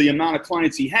handle the amount of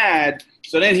clients he had.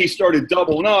 So then he started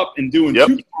doubling up and doing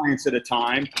 2 clients at a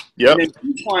time. Yep. And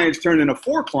then 2 clients turned into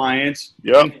 4 clients.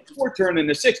 Yep. And 4 turned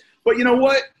into 6. But you know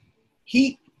what?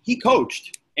 He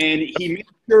coached. And he made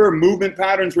sure movement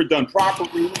patterns were done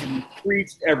properly. And he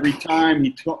preached every time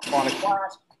he taught a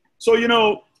class. So, you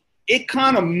know, it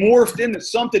kind of morphed into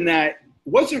something that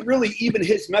wasn't really even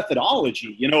his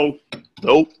methodology, you know.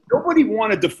 Nope. Nobody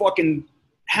wanted to fucking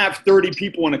have 30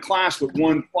 people in a class with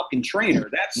one fucking trainer.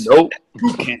 That's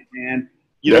boot camp, man.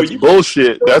 You that's know,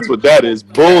 bullshit. That's what that is.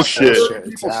 Bullshit.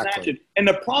 Exactly. And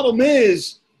the problem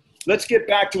is, let's get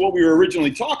back to what we were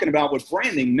originally talking about with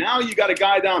branding. Now you got a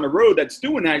guy down the road that's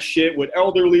doing that shit with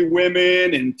elderly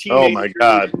women and teenagers. Oh, my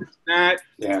God. That.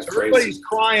 Yeah, everybody's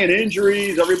crying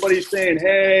injuries. Everybody's saying,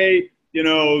 hey, you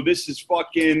know, this is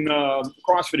fucking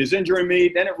CrossFit is injuring me.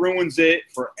 Then it ruins it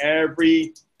for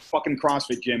every fucking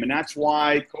CrossFit gym. And that's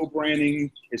why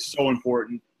co-branding is so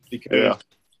important because,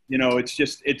 you know, it's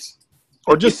just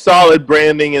or just solid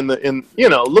branding in you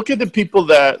know, look at the people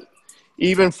that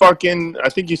even fucking, I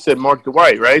think you said Mark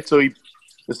Dwight, right? So is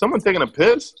someone taking a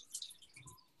piss?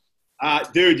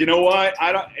 Dude, you know what?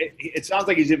 It sounds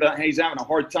like he's having a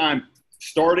hard time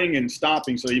starting and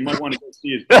stopping, so you might want to go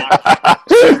see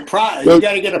his prostate. You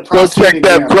got to get a prostate. Go check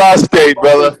that prostate,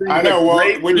 brother. I know.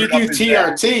 Well, when you do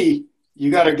TRT,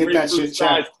 you got to get that shit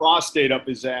checked. Prostate up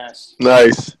his ass.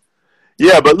 Nice.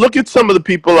 Yeah, but look at some of the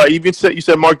people. You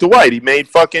said Mark Dwight. He made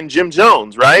fucking Jim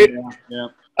Jones, right? Yeah.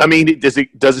 I mean, does it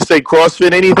say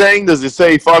CrossFit anything? Does it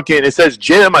say fucking? It says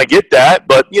gym. I get that,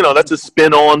 but you know that's a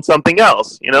spin on something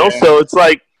else. You know, so it's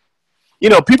like, you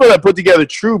know, people that put together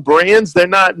true brands, they're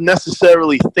not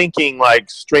necessarily thinking like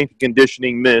strength and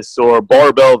conditioning this or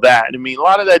barbell that. I mean, a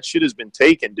lot of that shit has been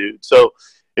taken, dude. So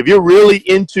if you're really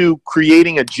into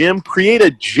creating a gym, create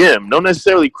a gym. Don't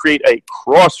necessarily create a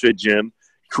CrossFit gym.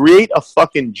 Create a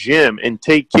fucking gym and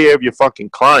take care of your fucking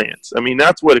clients. I mean,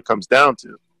 that's what it comes down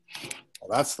to. Well,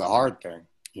 that's the hard thing,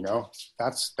 you know.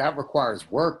 That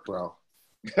requires work, bro.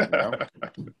 You know?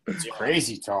 It's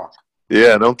crazy talk.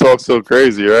 Yeah, don't talk so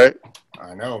crazy, right?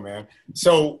 I know, man.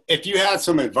 So if you had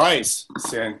some advice,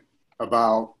 Sin,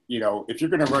 about, you know, if you're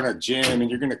going to run a gym and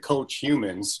you're going to coach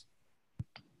humans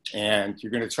and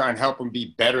you're going to try and help them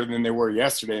be better than they were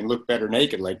yesterday and look better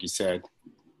naked, like you said,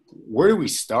 where do we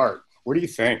start? What do you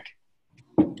think?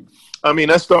 I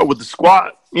mean, I start with the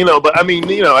squat, you know, but I mean,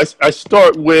 you know, I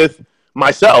start with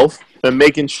myself and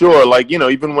making sure, like, you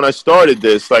know, even when I started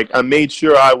this, like, I made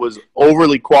sure I was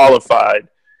overly qualified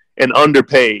and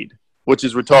underpaid, which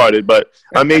is retarded, but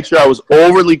I made sure I was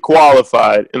overly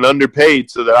qualified and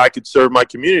underpaid so that I could serve my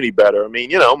community better. I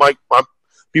mean, you know, my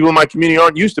people in my community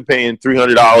aren't used to paying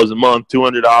 $300 a month,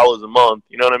 $200 a month,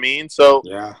 you know what I mean? So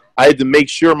yeah. I had to make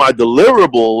sure my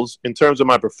deliverables in terms of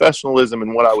my professionalism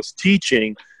and what I was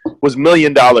teaching was $1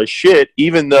 million shit,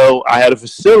 even though I had a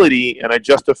facility and I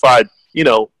justified, you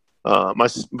know, my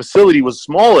facility was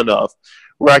small enough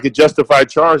where I could justify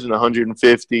charging $150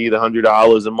 to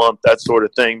 $100 a month, that sort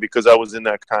of thing, because I was in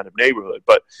that kind of neighborhood.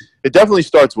 But it definitely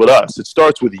starts with us. It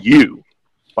starts with you.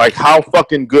 Like, how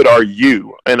fucking good are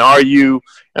you? And are you,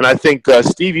 and I think,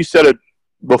 Steve, you said it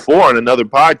before on another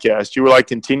podcast. You were like,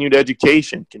 continued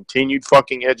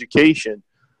fucking education.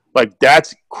 Like,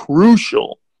 that's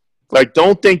crucial. Like,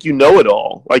 don't think you know it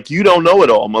all. Like, you don't know it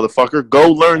all, motherfucker.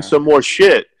 Go learn some more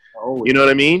shit. You know what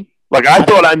I mean? Like, I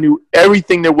thought I knew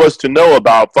everything there was to know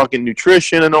about fucking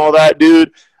nutrition and all that,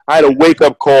 dude. I had a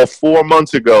wake-up call 4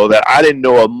 months ago that I didn't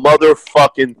know a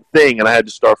motherfucking thing, and I had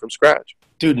to start from scratch.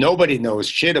 Dude, nobody knows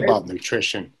shit about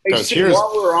nutrition. Hey, Sid,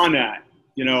 while we're on that,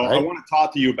 you know, right? I want to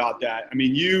talk to you about that. I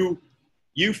mean,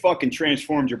 you fucking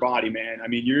transformed your body, man. I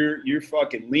mean, you're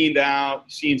fucking leaned out,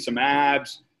 seen some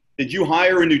abs. Did you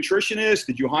hire a nutritionist?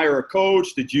 Did you hire a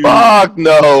coach? Did you? Fuck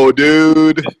no,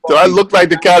 dude. Do I look like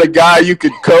the kind of guy you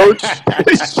could coach?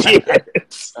 Shit.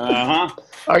 Uh-huh.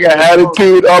 I got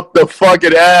attitude up the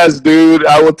fucking ass, dude.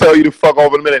 I will tell you to fuck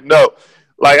off in a minute. No.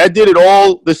 Like, I did it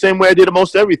all the same way I did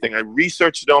most everything. I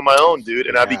researched it on my own, dude,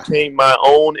 and I became my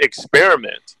own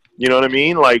experiment. You know what I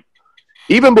mean? Like,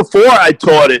 even before I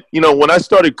taught it, you know, when I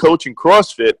started coaching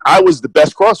CrossFit, I was the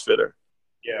best CrossFitter.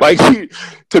 Yeah. Like,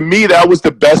 to me, that was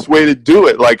the best way to do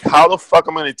it. Like, how the fuck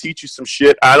am I going to teach you some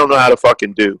shit I don't know how to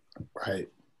fucking do? Right.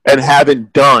 And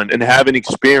haven't done and haven't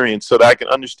experienced so that I can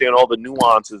understand all the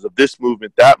nuances of this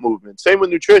movement, that movement. Same with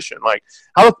nutrition. Like,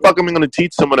 how the fuck am I going to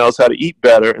teach someone else how to eat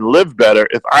better and live better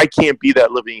if I can't be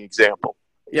that living example?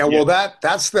 Yeah, well,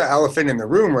 that's the elephant in the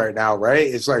room right now, right?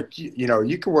 It's like, you know,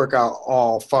 you can work out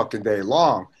all fucking day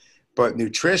long, but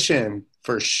nutrition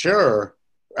for sure.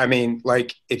 I mean,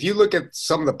 like, if you look at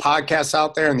some of the podcasts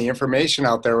out there and the information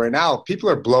out there right now, people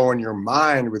are blowing your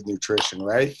mind with nutrition,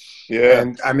 right? Yeah.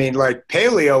 And I mean, like,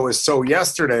 paleo is so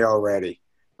yesterday already,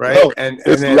 right? Oh, and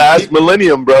it's last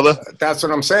millennium, brother. That's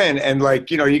what I'm saying. And,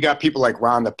 like, you know, you got people like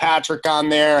Rhonda Patrick on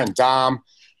there and Dom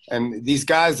and these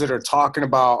guys that are talking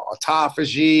about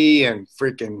autophagy and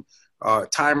freaking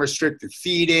time-restricted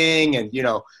feeding and, you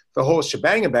know, the whole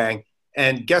shebang-a-bang.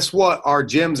 And guess what our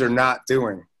gyms are not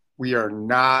doing? We are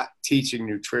not teaching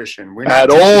nutrition. We're not at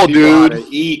all, dude. How to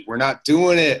eat. We're not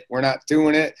doing it. We're not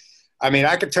doing it. I mean,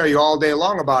 I could tell you all day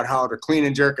long about how to clean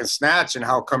and jerk and snatch and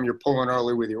how come you're pulling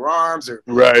early with your arms or,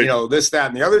 you know, this, that,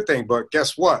 and the other thing. But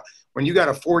guess what? When you got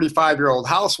a 45-year-old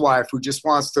housewife who just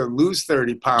wants to lose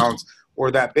 30 pounds or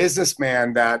that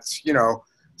businessman that's, you know,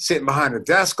 sitting behind a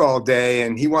desk all day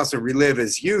and he wants to relive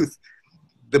his youth,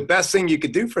 the best thing you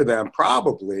could do for them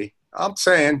probably, I'm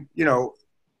saying, you know,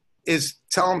 is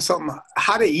tell them something,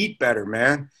 how to eat better,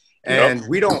 man. And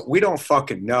we don't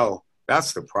fucking know.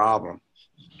 That's the problem.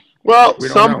 Well,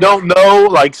 some don't know,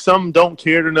 like some don't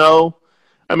care to know.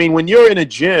 I mean, when you're in a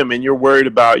gym and you're worried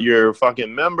about your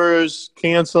fucking members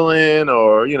canceling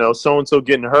or, you know, so-and-so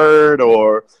getting hurt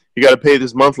or you got to pay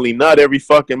this monthly nut every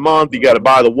fucking month. You got to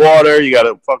buy the water. You got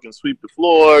to fucking sweep the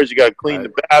floors. You got to clean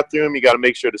the bathroom. You got to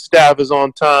make sure the staff is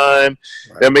on time.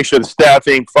 You got to make sure the staff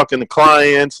ain't fucking the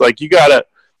clients. Like, you got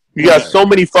so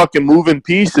many fucking moving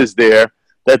pieces there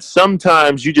that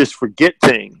sometimes you just forget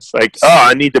things. Like, oh,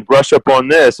 I need to brush up on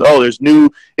this. Oh, there's new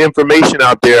information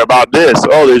out there about this.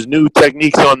 Oh, there's new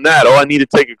techniques on that. Oh, I need to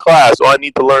take a class. Oh, I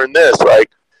need to learn this. Like,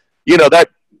 you know, that,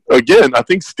 again, I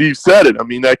think Steve said it. I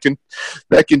mean,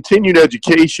 that continued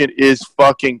education is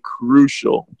fucking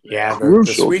crucial. Yeah,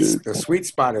 crucial, the sweet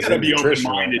spot is you got to be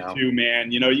open-minded too,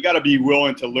 man. You know, you got to be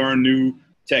willing to learn new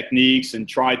techniques and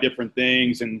try different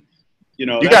things. And you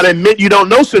know, you got to admit you don't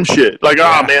know some shit. Like,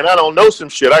 oh man, I don't know some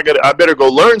shit. I better go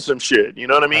learn some shit. You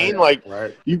know what I mean?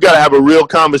 You got to have a real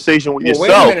conversation with yourself.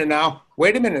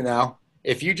 Wait a minute now.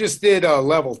 If you just did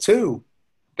level 2,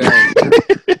 then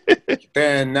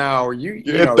then now you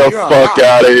get know, the fuck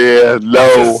out of here.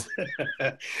 No.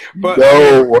 But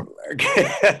no.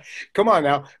 Come on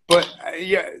now. But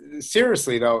yeah,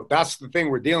 seriously though, that's the thing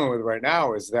we're dealing with right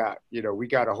now is that, you know, we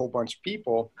got a whole bunch of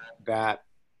people that,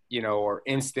 you know, are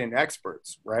instant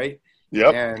experts, right?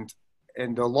 Yep.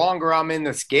 And the longer I'm in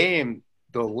this game,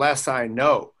 the less I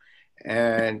know.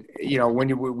 And, you know,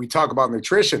 when we talk about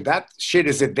nutrition, that shit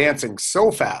is advancing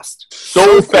so fast.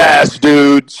 So fast,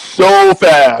 dude. So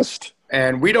fast.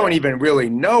 And we don't even really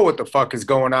know what the fuck is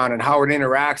going on and how it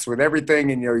interacts with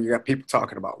everything. And, you know, you got people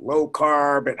talking about low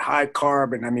carb and high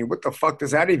carb. And I mean, what the fuck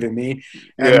does that even mean?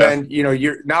 And then, you know,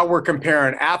 now we're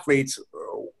comparing athletes,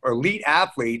 elite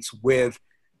athletes with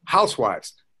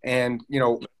housewives. And, you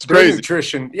know, their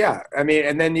nutrition, I mean,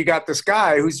 and then you got this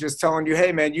guy who's just telling you,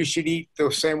 hey, man, you should eat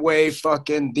the same way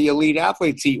fucking the elite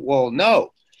athletes eat. Well,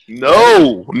 no.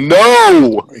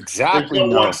 Exactly.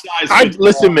 No.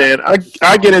 Listen, man,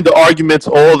 I get into arguments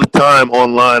all the time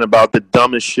online about the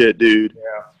dumbest shit, dude.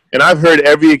 Yeah. And I've heard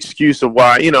every excuse of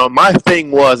why. You know, my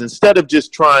thing was, instead of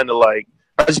just trying to, like,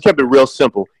 I just kept it real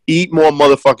simple. Eat more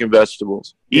motherfucking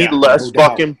vegetables. Yeah, Eat less no doubt.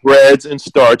 fucking breads and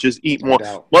starches. Eat more.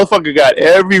 doubt. Motherfucker got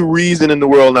every reason in the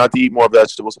world not to eat more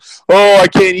vegetables. Oh, I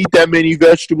can't eat that many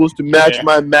vegetables to match Yeah.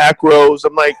 my macros.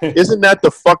 I'm like, isn't that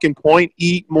the fucking point?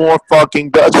 Eat more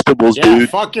fucking vegetables, Yeah, dude.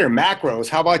 fuck your macros.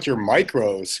 How about your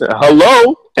micros?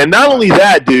 Hello? And not only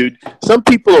that, dude, some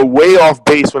people are way off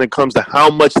base when it comes to how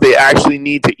much they actually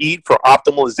need to eat for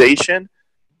optimization.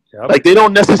 Yep. Like, they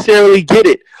don't necessarily get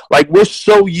it. Like, we're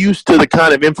so used to the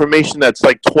kind of information that's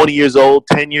like 20 years old,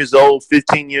 10 years old,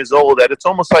 15 years old, that it's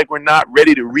almost like we're not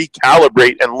ready to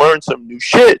recalibrate and learn some new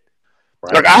shit.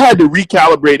 Right. Like, I had to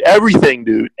recalibrate everything,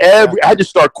 dude. I had to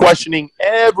start questioning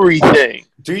everything.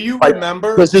 Do you Like,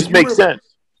 remember? Does this do you make re- sense?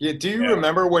 Yeah. Do you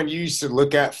remember when you used to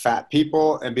look at fat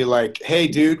people and be like, "Hey,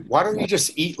 dude, why don't you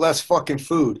just eat less fucking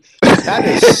food?" That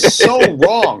is so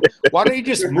wrong. Why don't you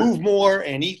just move more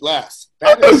and eat less?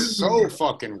 That is so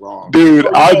fucking wrong. Dude,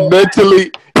 I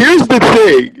mentally – here's the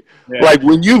thing. Yeah. Like,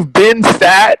 when you've been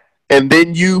fat and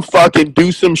then you fucking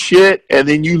do some shit and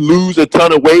then you lose a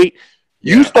ton of weight,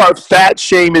 you start fat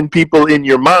shaming people in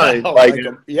your mind. Oh, Like,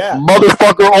 yeah.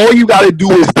 motherfucker, all you got to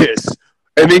do is this.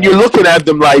 And then you're looking at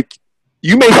them like,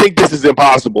 you may think this is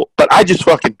impossible, but I just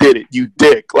fucking did it, you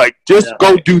dick. Like, just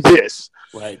go do this.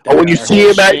 Right. Or when you That see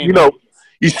whole him at, shaming. you know,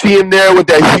 you see him there with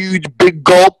that huge big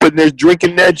gulp and they're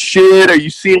drinking that shit, or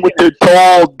you see him with their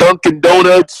tall Dunkin'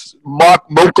 Donuts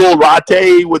mocha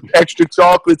latte with extra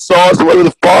chocolate sauce, whatever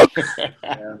the fuck.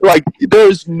 Like,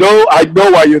 there's no, I know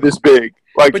why you're this big.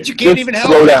 Like, But you can't just even help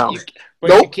slow it. down. You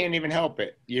Nope. can't even help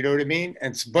it. You know what I mean?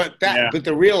 And but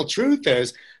the real truth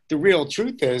is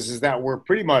that we're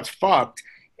pretty much fucked.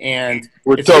 And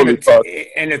We're it's totally fucked.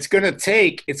 And it's gonna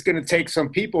take some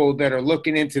people that are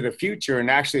looking into the future and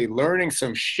actually learning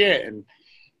some shit and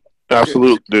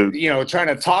Absolutely, dude. you know, trying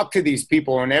to talk to these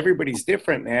people, and everybody's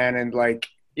different, man. And like,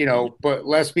 you know, but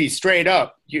let's be straight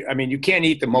up. I mean, you can't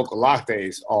eat the mocha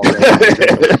lattes all day,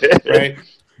 right?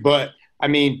 But I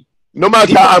mean, No matter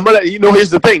here's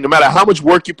the thing. No matter how much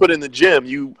work you put in the gym,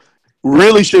 you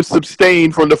really should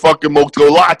abstain from the fucking mocha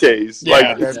lattes. yeah,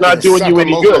 Like, it's not doing you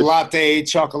any mocha good. latte,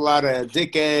 chocolate,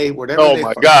 dick, whatever. Oh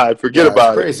my God, forget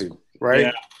about it. Crazy, right?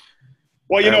 Yeah.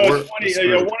 Well, you know, we're it's funny.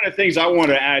 You know, one of the things I want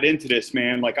to add into this,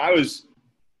 man, like I was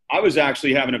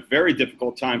actually having a very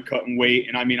difficult time cutting weight,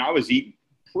 and I mean, I was eating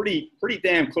pretty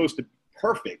damn close to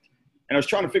perfect, and I was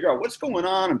trying to figure out what's going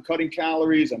on. I'm cutting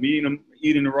calories. I'm eating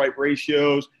the right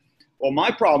ratios. Well,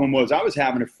 my problem was I was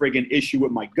having a friggin' issue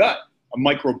with my gut, a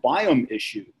microbiome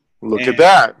issue. Look at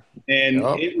that. And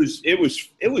Yep.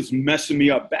 it was messing me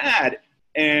up bad.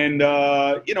 And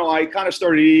you know, I kind of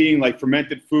started eating like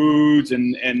fermented foods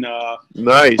and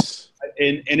Nice.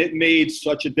 it made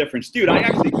such a difference, dude. I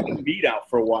actually took meat out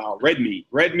for a while, red meat,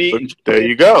 and There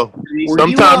you go. Were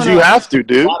Sometimes you you on a- have to, a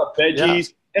dude. lot of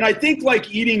veggies. And I think like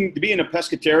being a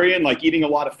pescatarian, like eating a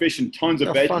lot of fish and tons of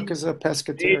The veggies. fuck is a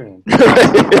pescatarian?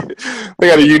 They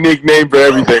got a unique name for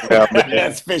everything now.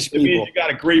 That's fish It means people. you got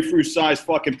a grapefruit-sized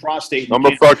fucking prostate. I'm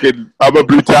a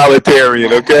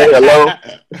brutalitarian, okay? Hello?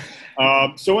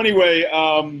 So anyway,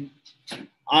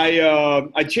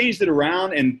 I changed it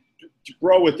around, and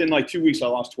bro, within like 2 weeks, I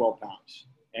lost 12 pounds.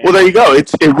 And Well, there you go.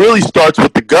 It really starts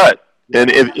with the gut. And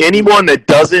if anyone that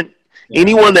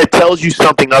tells you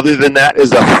something other than that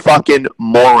is a fucking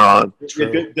moron.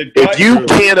 the gut, If you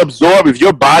can't absorb, if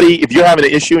you're having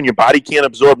an issue and your body can't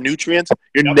absorb nutrients,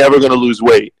 you're never going to lose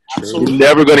weight. Absolutely. You're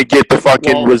never going to get the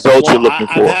fucking results you're looking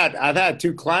for. I've had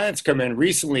two clients come in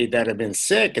recently that have been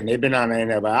sick, and they've been on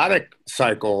antibiotic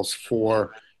cycles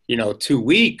for 2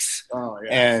 weeks. Oh, yeah.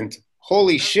 And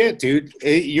holy shit, dude,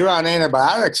 you're on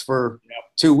antibiotics for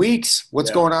 2 weeks.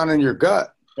 What's going on in your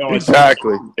gut? No, it's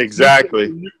Exactly. a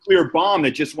nuclear bomb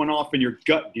that just went off in your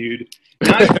gut, dude.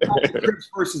 Now you got the Crips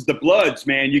versus the Bloods,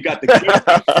 man. You got the good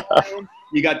microbiome,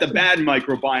 you got the bad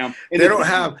microbiome. And They don't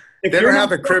have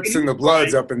the Crips and the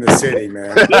Bloods up in the city,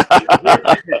 man.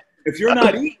 If you're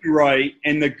not eating right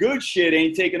and the good shit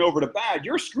ain't taking over the bad,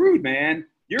 you're screwed, man.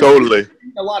 You're Totally.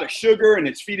 eating a lot of sugar and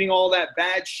it's feeding all that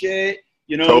bad shit.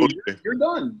 Totally. You're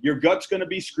done. Your gut's going to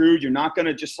be screwed. You're not going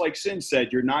to, just like Sin said,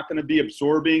 you're not going to be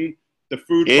absorbing the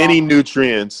food. Any properly.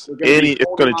 nutrients. You're gonna be It's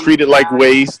holding going on to treat to it like that.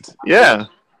 waste. Yeah.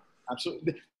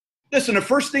 Absolutely. Listen, the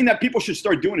first thing that people should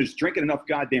start doing is drinking enough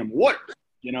goddamn water.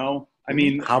 I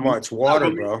mean, How much water,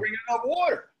 Drinking bro? enough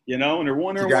water. And they're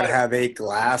wondering You got to why. have 8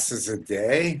 glasses a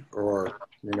day, or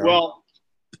Well,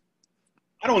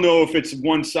 I don't know if it's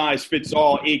one size fits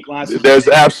all, 8 glasses. There's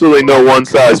absolutely no one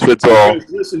size fits all.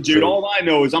 Listen, dude, all I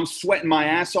know is I'm sweating my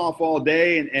ass off all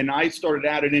day, and I started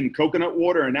adding in coconut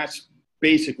water, and that's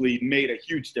basically made a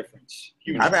huge difference.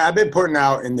 I've been putting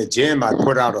out in the gym. I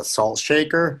put out a salt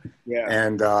shaker,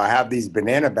 and I have these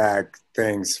banana bag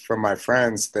things from my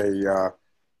friends. They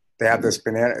have this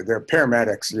banana. They're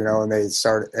paramedics, and they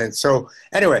start. And so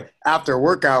anyway, after a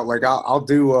workout, like I'll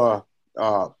do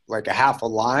like a half a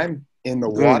lime in the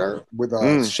water with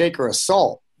a shaker of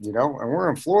salt, and we're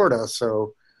in Florida,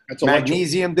 so. That's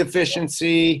magnesium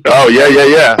deficiency. Oh,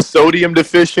 yeah. Sodium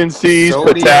deficiencies,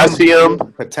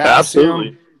 potassium.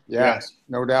 Absolutely. Yes,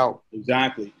 no doubt.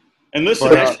 Exactly. And listen,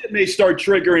 that shit may start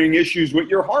triggering issues with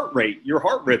your heart rate, your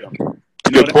heart rhythm.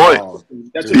 Good point.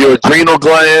 Your adrenal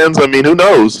glands. I mean, who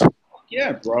knows?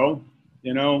 Yeah, bro.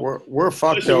 We're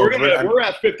fucked up. We're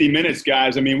at 50 minutes,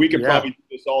 guys. I mean, we could probably do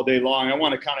this all day long. I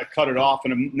want to kind of cut it off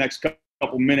in the next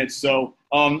couple minutes. So,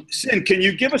 Sin, can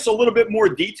you give us a little bit more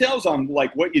details on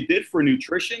like what you did for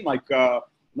nutrition? Kind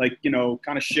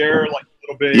of share like a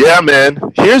little bit. Yeah, man.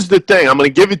 Here's the thing. I'm going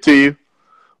to give it to you.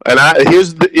 And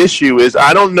here's the issue is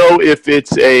I don't know if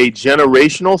it's a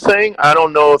generational thing. I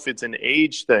don't know if it's an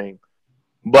age thing.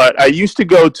 But I used to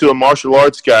go to a martial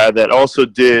arts guy that also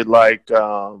did like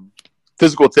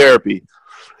physical therapy.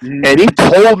 And he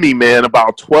told me, man,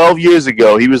 about 12 years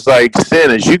ago, he was like,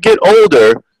 Sin, as you get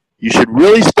older, you should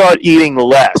really start eating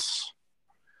less.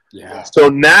 Yeah. So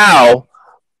now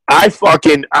I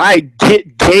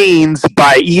get gains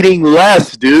by eating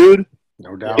less, dude.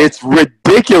 No doubt. It's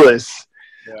ridiculous.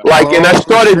 Yeah. And I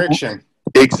started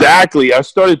exactly. I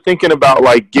started thinking about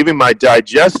like giving my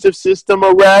digestive system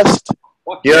a rest.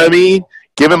 You know what I mean?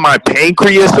 Giving my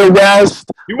pancreas a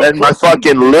rest, letting my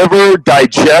fucking liver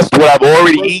digest what I've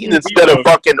already eaten instead of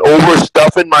fucking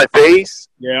overstuffing my face.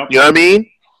 Yeah. You know what I mean?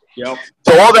 Yep.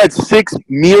 So all that 6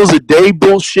 meals a day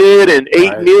bullshit and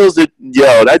 8 meals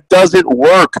that doesn't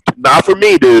work. Not for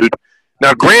me, dude.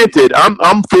 Now, granted,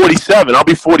 I'm 47. I'll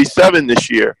be 47 this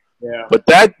year. Yeah. But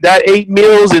that 8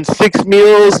 meals and 6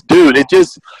 meals, dude,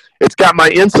 it's got my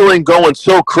insulin going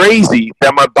so crazy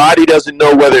that my body doesn't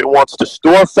know whether it wants to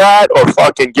store fat or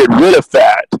fucking get rid of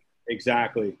fat.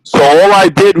 Exactly. So all I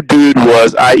did, dude,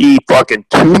 was I eat fucking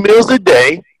 2 meals a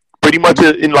day. Pretty much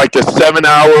in like a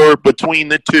 7-hour between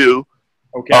the two.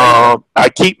 Okay. I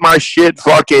keep my shit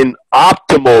fucking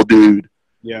optimal, dude.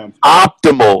 Yeah.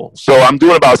 Optimal. So I'm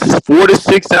doing about 4 to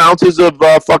 6 ounces of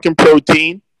fucking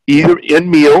protein, either in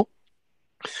meal.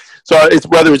 So it's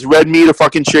whether it's red meat or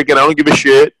fucking chicken, I don't give a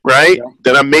shit, right? Yeah.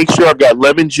 Then I make sure I've got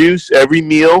lemon juice every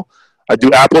meal. I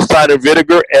do apple cider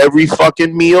vinegar every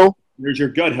fucking meal. There's your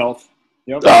gut health.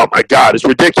 Yep. Oh, my God. It's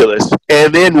ridiculous.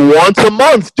 And then once a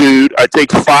month, dude, I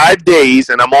take 5 days,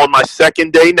 and I'm on my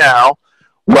 2nd day now,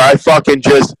 where I fucking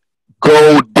just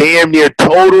go damn near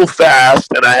total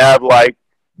fast, and I have, like,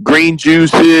 green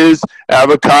juices,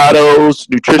 avocados,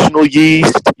 nutritional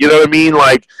yeast, you know what I mean?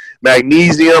 Like,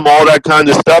 magnesium, all that kind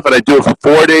of stuff, and I do it for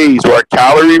 4 days where I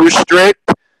calorie restrict,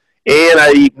 and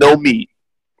I eat no meat.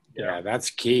 Yeah,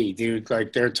 that's key, dude.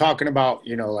 Like, they're talking about,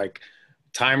 like,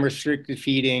 time restricted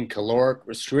feeding, caloric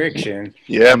restriction.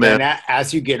 Yeah, man. And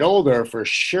as you get older, for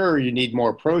sure, you need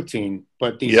more protein.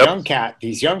 But these young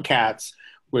cats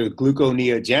with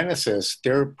gluconeogenesis,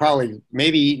 they're probably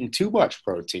maybe eating too much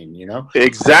protein.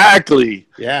 Exactly.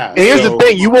 Yeah. And here's the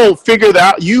thing: you won't figure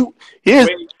that out.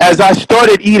 As I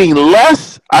started eating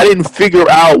less, I didn't figure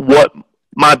out what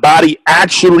my body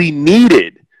actually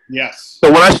needed. Yes. So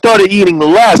when I started eating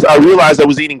less, I realized I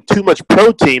was eating too much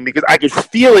protein because I could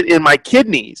feel it in my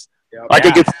kidneys. Yep. Like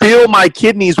I could feel my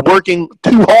kidneys working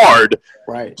too hard.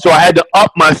 Right. So I had to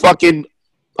up my fucking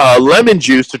lemon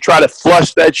juice to try to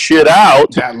flush that shit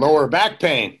out. That lower back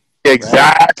pain.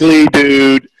 Exactly, right?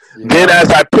 Dude. Yeah. Then as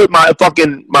I put I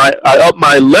up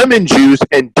my lemon juice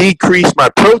and decreased my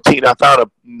protein, I found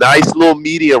a nice little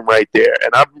medium right there.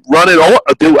 And I'm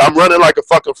running like a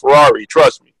fucking Ferrari.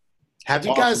 Trust me. Have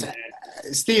you guys,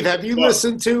 Steve,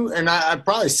 listened to, and I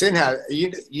probably Sin had, do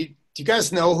you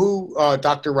guys know who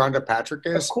Dr. Rhonda Patrick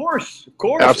is? Of course.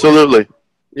 Absolutely.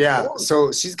 Yeah,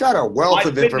 so she's got a wealth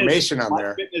of information on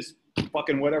there. Fitness,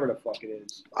 fucking whatever the fuck it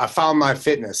is. I found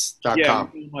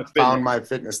myfitness.com. Yeah,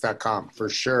 foundmyfitness.com for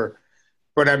sure.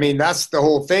 But I mean, that's the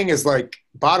whole thing is like,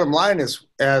 bottom line is,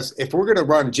 as if we're going to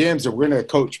run gyms or we're going to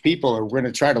coach people or we're going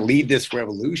to try to lead this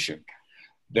revolution,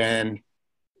 then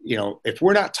if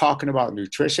we're not talking about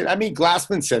nutrition, I mean,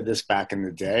 Glassman said this back in the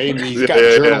day, and he's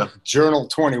got Journal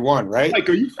 21, right? Like,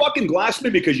 are you fucking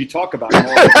Glassman because you talk about it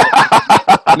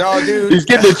all? No, dude. He's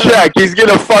getting a check. He's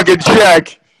getting a fucking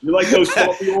check. You like those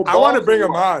salty old I want to balls? bring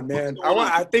him on, man.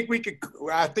 I think we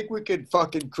could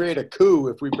fucking create a coup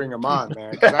if we bring him on,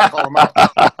 man. 'Cause I call him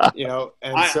out, you know.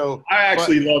 And I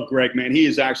actually love Greg, man. He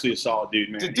is actually a solid dude,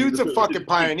 man. The dude's a fucking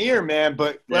pioneer, man.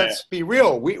 But let's be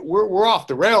real. We're off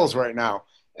the rails right now,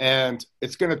 and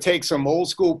it's going to take some old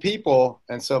school people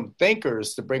and some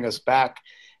thinkers to bring us back.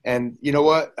 And you know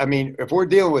what? I mean, if we're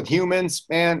dealing with humans,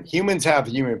 man, humans have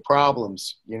human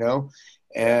problems, you know.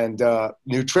 And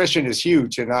nutrition is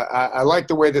huge. And I like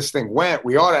the way this thing went.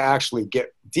 We ought to actually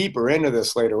get deeper into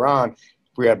this later on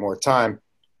if we had more time.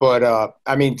 But,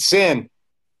 I mean, Sin,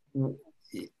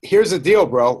 here's the deal,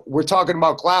 bro. We're talking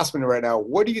about Glassman right now.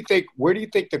 What do you think? Where do you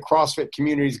think the CrossFit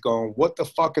community is going? What the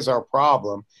fuck is our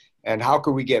problem? And how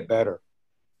can we get better?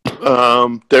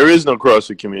 There is no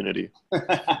CrossFit community.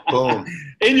 Boom.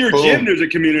 In your gym, there's a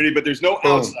community, but there's no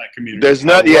outside community. There's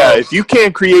not. Yeah, if you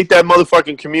can't create that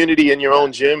motherfucking community in your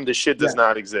own gym, the shit does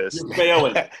not exist. You're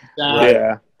failing.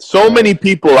 Yeah. So many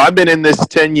people. I've been in this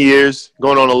 10 years,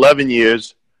 going on 11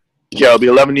 years. Yeah, it'll be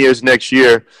 11 years next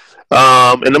year.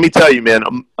 And let me tell you, man,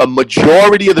 a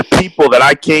majority of the people that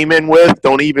I came in with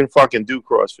don't even fucking do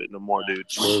CrossFit no more, dude.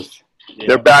 Yeah.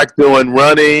 They're back doing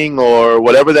running or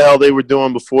whatever the hell they were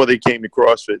doing before they came to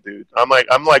CrossFit, dude. I'm like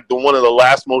one of the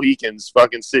last Mohicans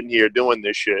fucking sitting here doing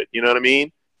this shit. You know what I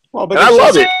mean? Well, but I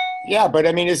love it. Yeah, but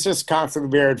I mean, it's just constantly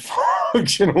very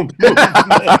functional movement. Done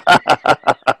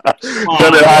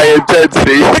at high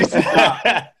intensity.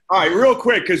 All right, real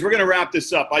quick, because we're going to wrap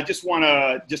this up. I just want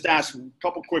to just ask a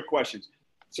couple quick questions.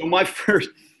 So my first,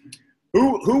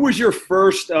 who was your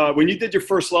first, when you did your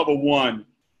first level one,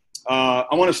 I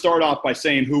want to start off by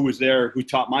saying who was there, who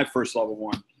taught my first level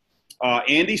one.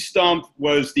 Andy Stump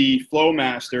was the flow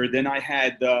master. Then I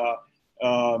had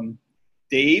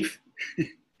Dave.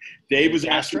 Dave was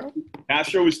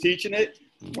Astro was teaching it.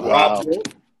 Wow.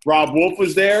 Rob Wolf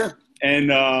was there, and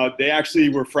they actually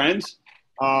were friends.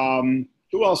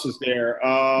 Who else was there?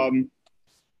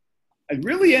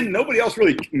 Nobody else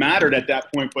really mattered at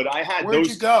that point, but I had Where'd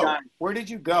those you go? guys. Where did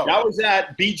you go? That was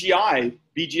at BGI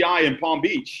in Palm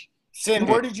Beach. Sin,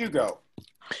 where did you go?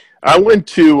 I went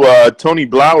to Tony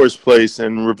Blauer's place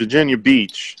in Virginia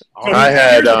Beach. I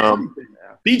had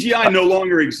BGI no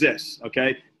longer exists.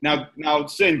 Okay, now,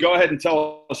 Sin, go ahead and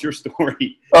tell us your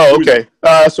story. Oh, okay.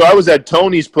 So I was at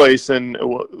Tony's place, and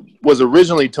was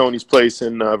originally Tony's place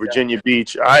in Virginia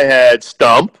Beach. I had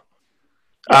Stump.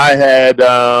 I had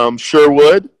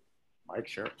Sherwood. Mike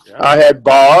Sherwood. Yeah. I had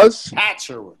Boz. Pat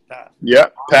Sherwood. Pat. Yeah,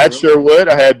 Pat Sherwood.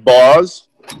 I had Boz.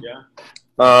 Yeah.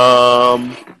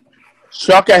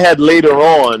 Chuck I had later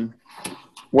on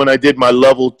when I did my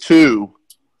level 2.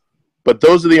 But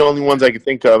those are the only ones I can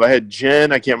think of. I had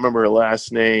Jen. I can't remember her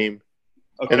last name.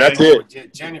 Okay. And that's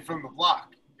it. Jenny from the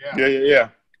block. Yeah.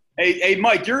 Hey,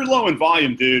 Mike, you're low in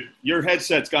volume, dude. Your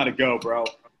headset's got to go, bro.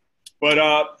 But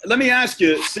let me ask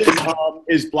you, Sid,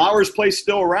 is Blauer's place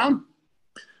still around?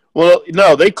 Well,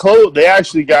 no, they closed. They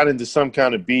actually got into some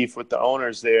kind of beef with the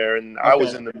owners there, and okay.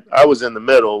 I was in the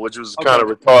middle, which was kind of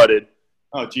retarded.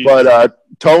 Oh, geez. But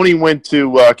Tony went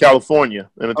to California,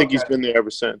 and I think he's been there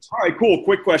ever since. All right, cool.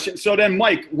 Quick question. So then,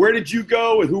 Mike, where did you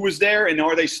go? Who was there? And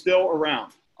are they still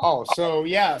around? Oh, so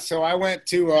I went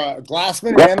to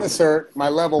Glassman and the cert. My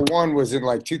level 1 was in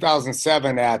like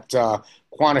 2007 at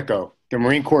Quantico, the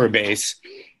Marine Corps base.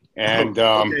 And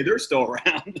okay, they're still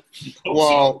around.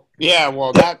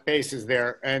 That base is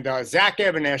there. And Zach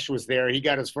Evanesh was there. He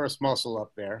got his first muscle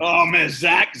up there. Oh man,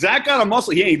 Zach got a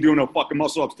muscle. He ain't doing no fucking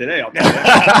muscle ups today. I'll tell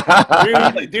you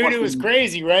that. dude, it was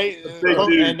crazy, right?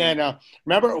 And then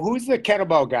remember, who's the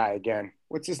kettlebell guy again?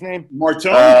 What's his name?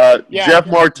 Martone. Jeff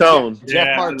Martone.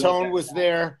 Jeff Martone was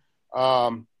there.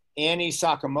 Annie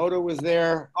Sakamoto was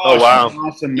there. Oh wow,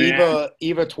 awesome, man.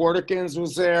 Eva Twardikins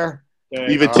was there.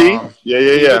 Eva T?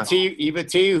 Yeah. Eva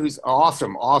T, who's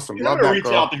awesome. You Love gotta that reach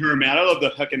girl. out to her, man. I love to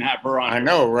fucking have her on. I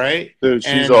know, right? Dude,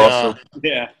 she's awesome.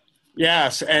 Yeah.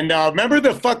 Yes, and remember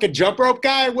the fucking jump rope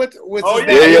guy? What's his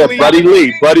name? Yeah, Buddy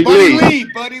Lee. Buddy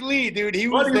Lee, dude. He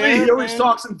was there. Buddy Lee, he always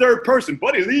talks in third person.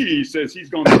 Buddy Lee says he's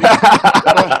going to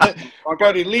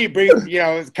Buddy Lee brings,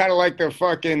 it's kind of like the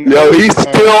fucking... Yo, he's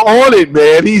still on it,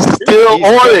 man. He's still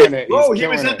on it. Bro, he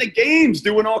was at the games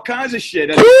doing all kinds of shit.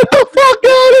 Get the fuck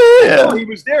out of here. He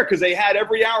was there because they had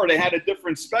every hour, they had a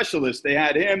different specialist. They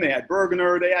had him, they had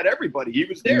Bergener, they had everybody. He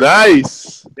was there.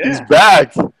 Nice. Yeah. He's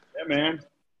back. Yeah, man.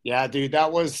 Yeah, dude,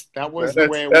 that was the way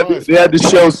it was. They had to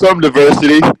show some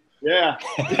diversity. Yeah.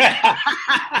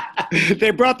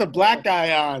 They brought the black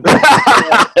guy on.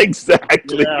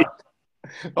 Exactly. Yeah.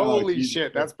 Holy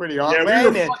shit, that's pretty awesome. Yeah,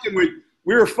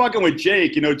 we were fucking with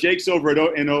Jake. Jake's over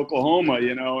in Oklahoma,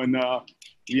 and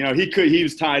he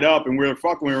was tied up, and we were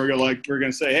fucking. We were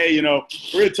gonna say, hey, we're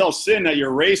gonna tell Sin that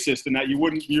you're racist and that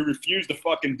you refuse to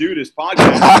fucking do this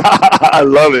podcast. I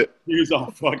love it. He was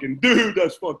all fucking, dude,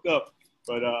 that's fucked up.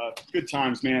 But good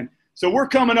times, man. So we're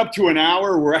coming up to an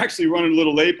hour. We're actually running a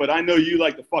little late, but I know you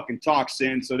like to fucking talk,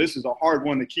 Sin. So this is a hard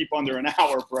one to keep under an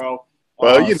hour, bro.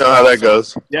 Well, you know how that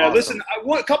goes. Yeah, listen, I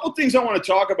want a couple things I want to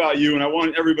talk about you, and I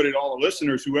want everybody, all the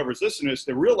listeners, whoever's listening to this,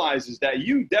 to realize is that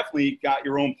you definitely got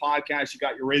your own podcast. You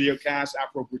got your radio cast,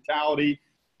 Afro Brutality.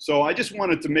 So I just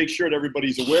wanted to make sure that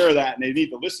everybody's aware of that, and they need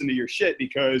to listen to your shit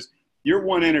because you're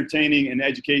one entertaining and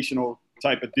educational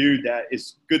type of dude that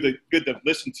is good to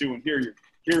listen to and hear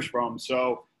from.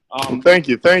 So thank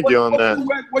you on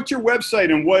that. What's your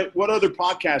website and what other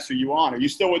podcasts are you on? Are you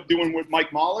still doing with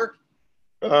Mike Mahler?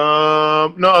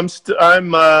 No, no. I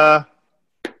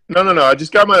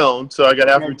just got my own. So I got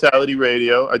Afro Brutality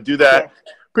Radio. I do that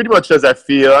pretty much as I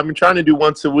feel. I've been trying to do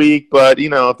once a week, but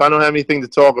if I don't have anything to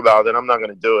talk about, then I'm not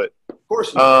going to do it. Of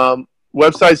course not.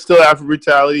 Website's still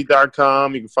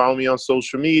AfroBrutality.com. You can follow me on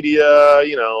social media,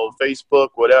 Facebook,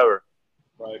 whatever.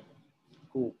 Right.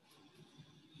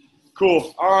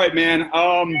 Cool. All right, man.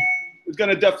 We're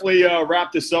gonna definitely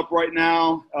wrap this up right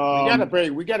now.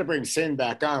 We gotta bring Sin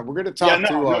back on. We're gonna talk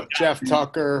to Jeff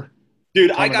Tucker.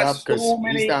 Dude, I got so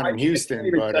many. He's down in Houston,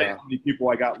 but how many people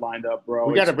I got lined up, bro.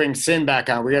 We gotta bring Sin back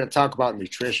on. We gotta talk about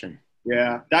nutrition.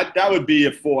 Yeah, that would be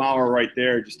a full hour right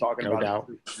there, just talking about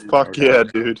it. Fuck yeah,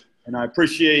 dude. And I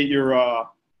appreciate your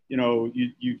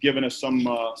you giving us some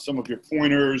of your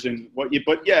pointers and but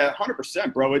yeah,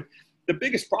 100%, bro. The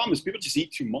biggest problem is people just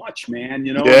eat too much, man.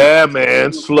 Yeah,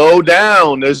 man. Slow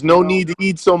down. There's no need to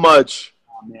eat so much.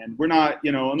 Oh, man, we're not.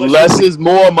 Less is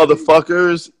more,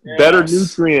 motherfuckers. Yes. Better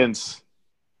nutrients.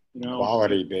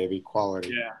 Quality, baby. Quality.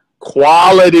 Yeah.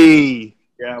 Quality.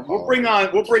 Yeah. We'll bring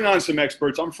on some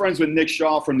experts. I'm friends with Nick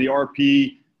Shaw from the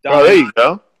RP. Oh, there you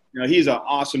go. He's an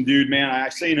awesome dude, man. I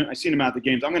seen him at the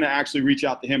games. I'm going to actually reach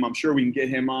out to him. I'm sure we can get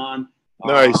him on.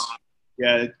 Nice.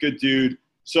 Yeah, good dude.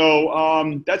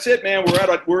 So that's it, man.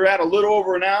 We're at a little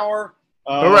over an hour.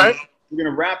 All right. We're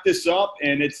gonna wrap this up,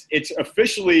 and it's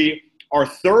officially our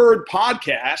third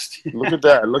podcast. Look at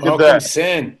that! Look at that!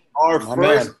 Sin. Our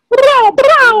first,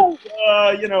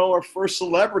 our first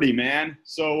celebrity, man.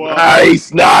 So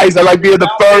nice. I like being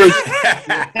the first.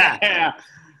 Yeah.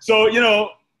 So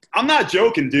I'm not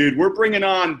joking, dude. We're bringing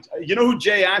on. You know who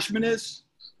Jay Ashman is?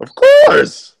 Of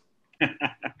course.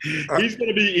 He's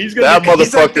gonna be. That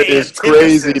motherfucker is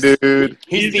crazy, dude.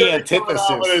 He's the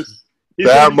antithesis.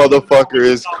 That motherfucker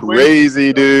is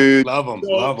crazy, dude. Love him.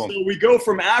 So we go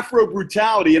from Afro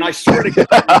Brutality, and I swear to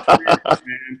God,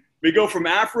 man, we go from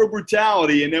Afro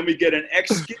Brutality, and then we get an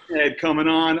ex-skinhead coming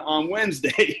on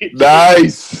Wednesday.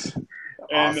 Nice.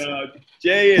 And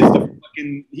Jay is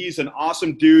he's an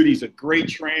awesome dude. He's a great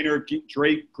trainer,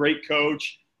 great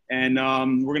coach. And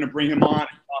we're going to bring him on and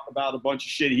talk about a bunch of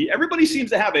shit. Everybody seems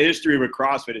to have a history with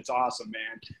CrossFit. It's awesome,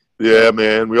 man. Yeah,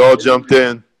 man. We all jumped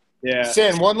in. Yeah.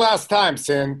 Sin, one last time,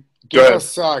 Sin. Give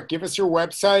us your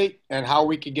website and how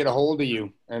we can get a hold of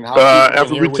you. And how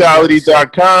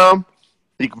AfroBrutality.com.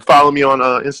 You can follow me on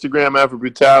Instagram, Afro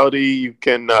Brutality. You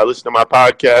can listen to my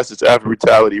podcast. It's Afro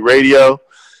Brutality Radio.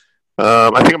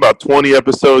 I think about 20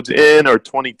 episodes in or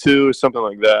 22 or something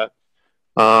like that.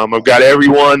 I've got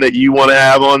everyone that you want to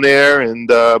have on there and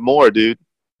more, dude.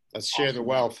 Let's share the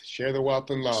wealth. Share the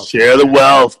wealth and love. Share the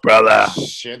wealth, brother.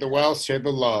 Share the wealth. Share the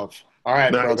love. All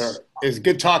right, nice. brother. It's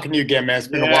good talking to you again, man. It's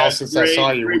been a while since I saw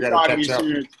you. We got to catch up.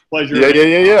 Pleasure.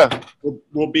 Yeah.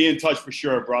 We'll be in touch for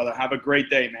sure, brother. Have a great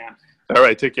day, man. All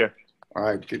right. Take care. All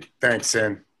right. Good. Thanks,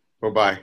 Sin. Bye-bye.